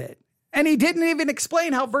deal with it. And he didn't even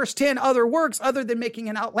explain how verse 10 works other than making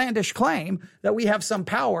an outlandish claim that we have some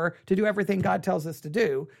power to do everything God tells us to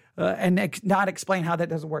do and not explain how that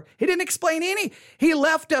doesn't work. He didn't explain he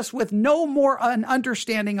left us with no more an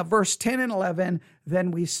understanding of verse 10 and 11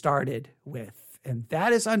 than we started with. And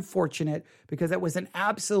that is unfortunate because it was an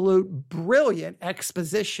absolute brilliant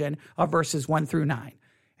exposition of verses 1 through 9.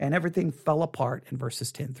 And everything fell apart in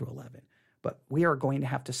verses 10 through 11. But we are going to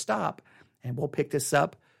have to stop, and we'll pick this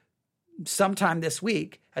up sometime this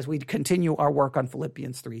week as we continue our work on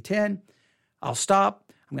Philippians 3:10. I'll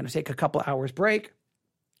stop. I'm going to take a couple hours break.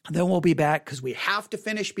 Then we'll be back because we have to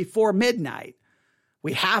finish before midnight.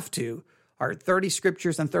 We have to, our 30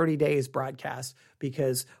 Scriptures in 30 Days broadcast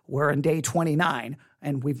because we're on day 29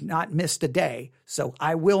 and we've not missed a day. So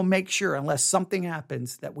I will make sure, unless something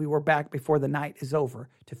happens, that we were back before the night is over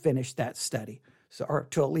to finish that study. So, or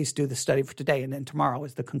to at least do the study for today, and then tomorrow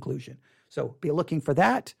is the conclusion. So be looking for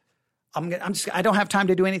that. I don't have time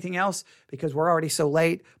to do anything else because we're already so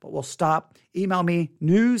late, but we'll stop. Email me,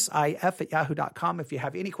 newsif@yahoo.com if you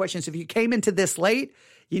have any questions. If you came into this late,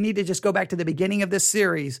 you need to just go back to the beginning of this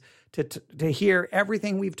series to hear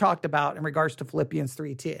everything we've talked about in regards to Philippians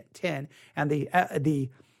 3:10 and the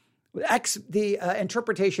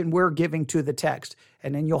interpretation we're giving to the text.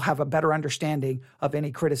 And then you'll have a better understanding of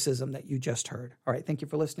any criticism that you just heard. All right. Thank you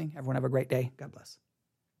for listening. Everyone have a great day. God bless.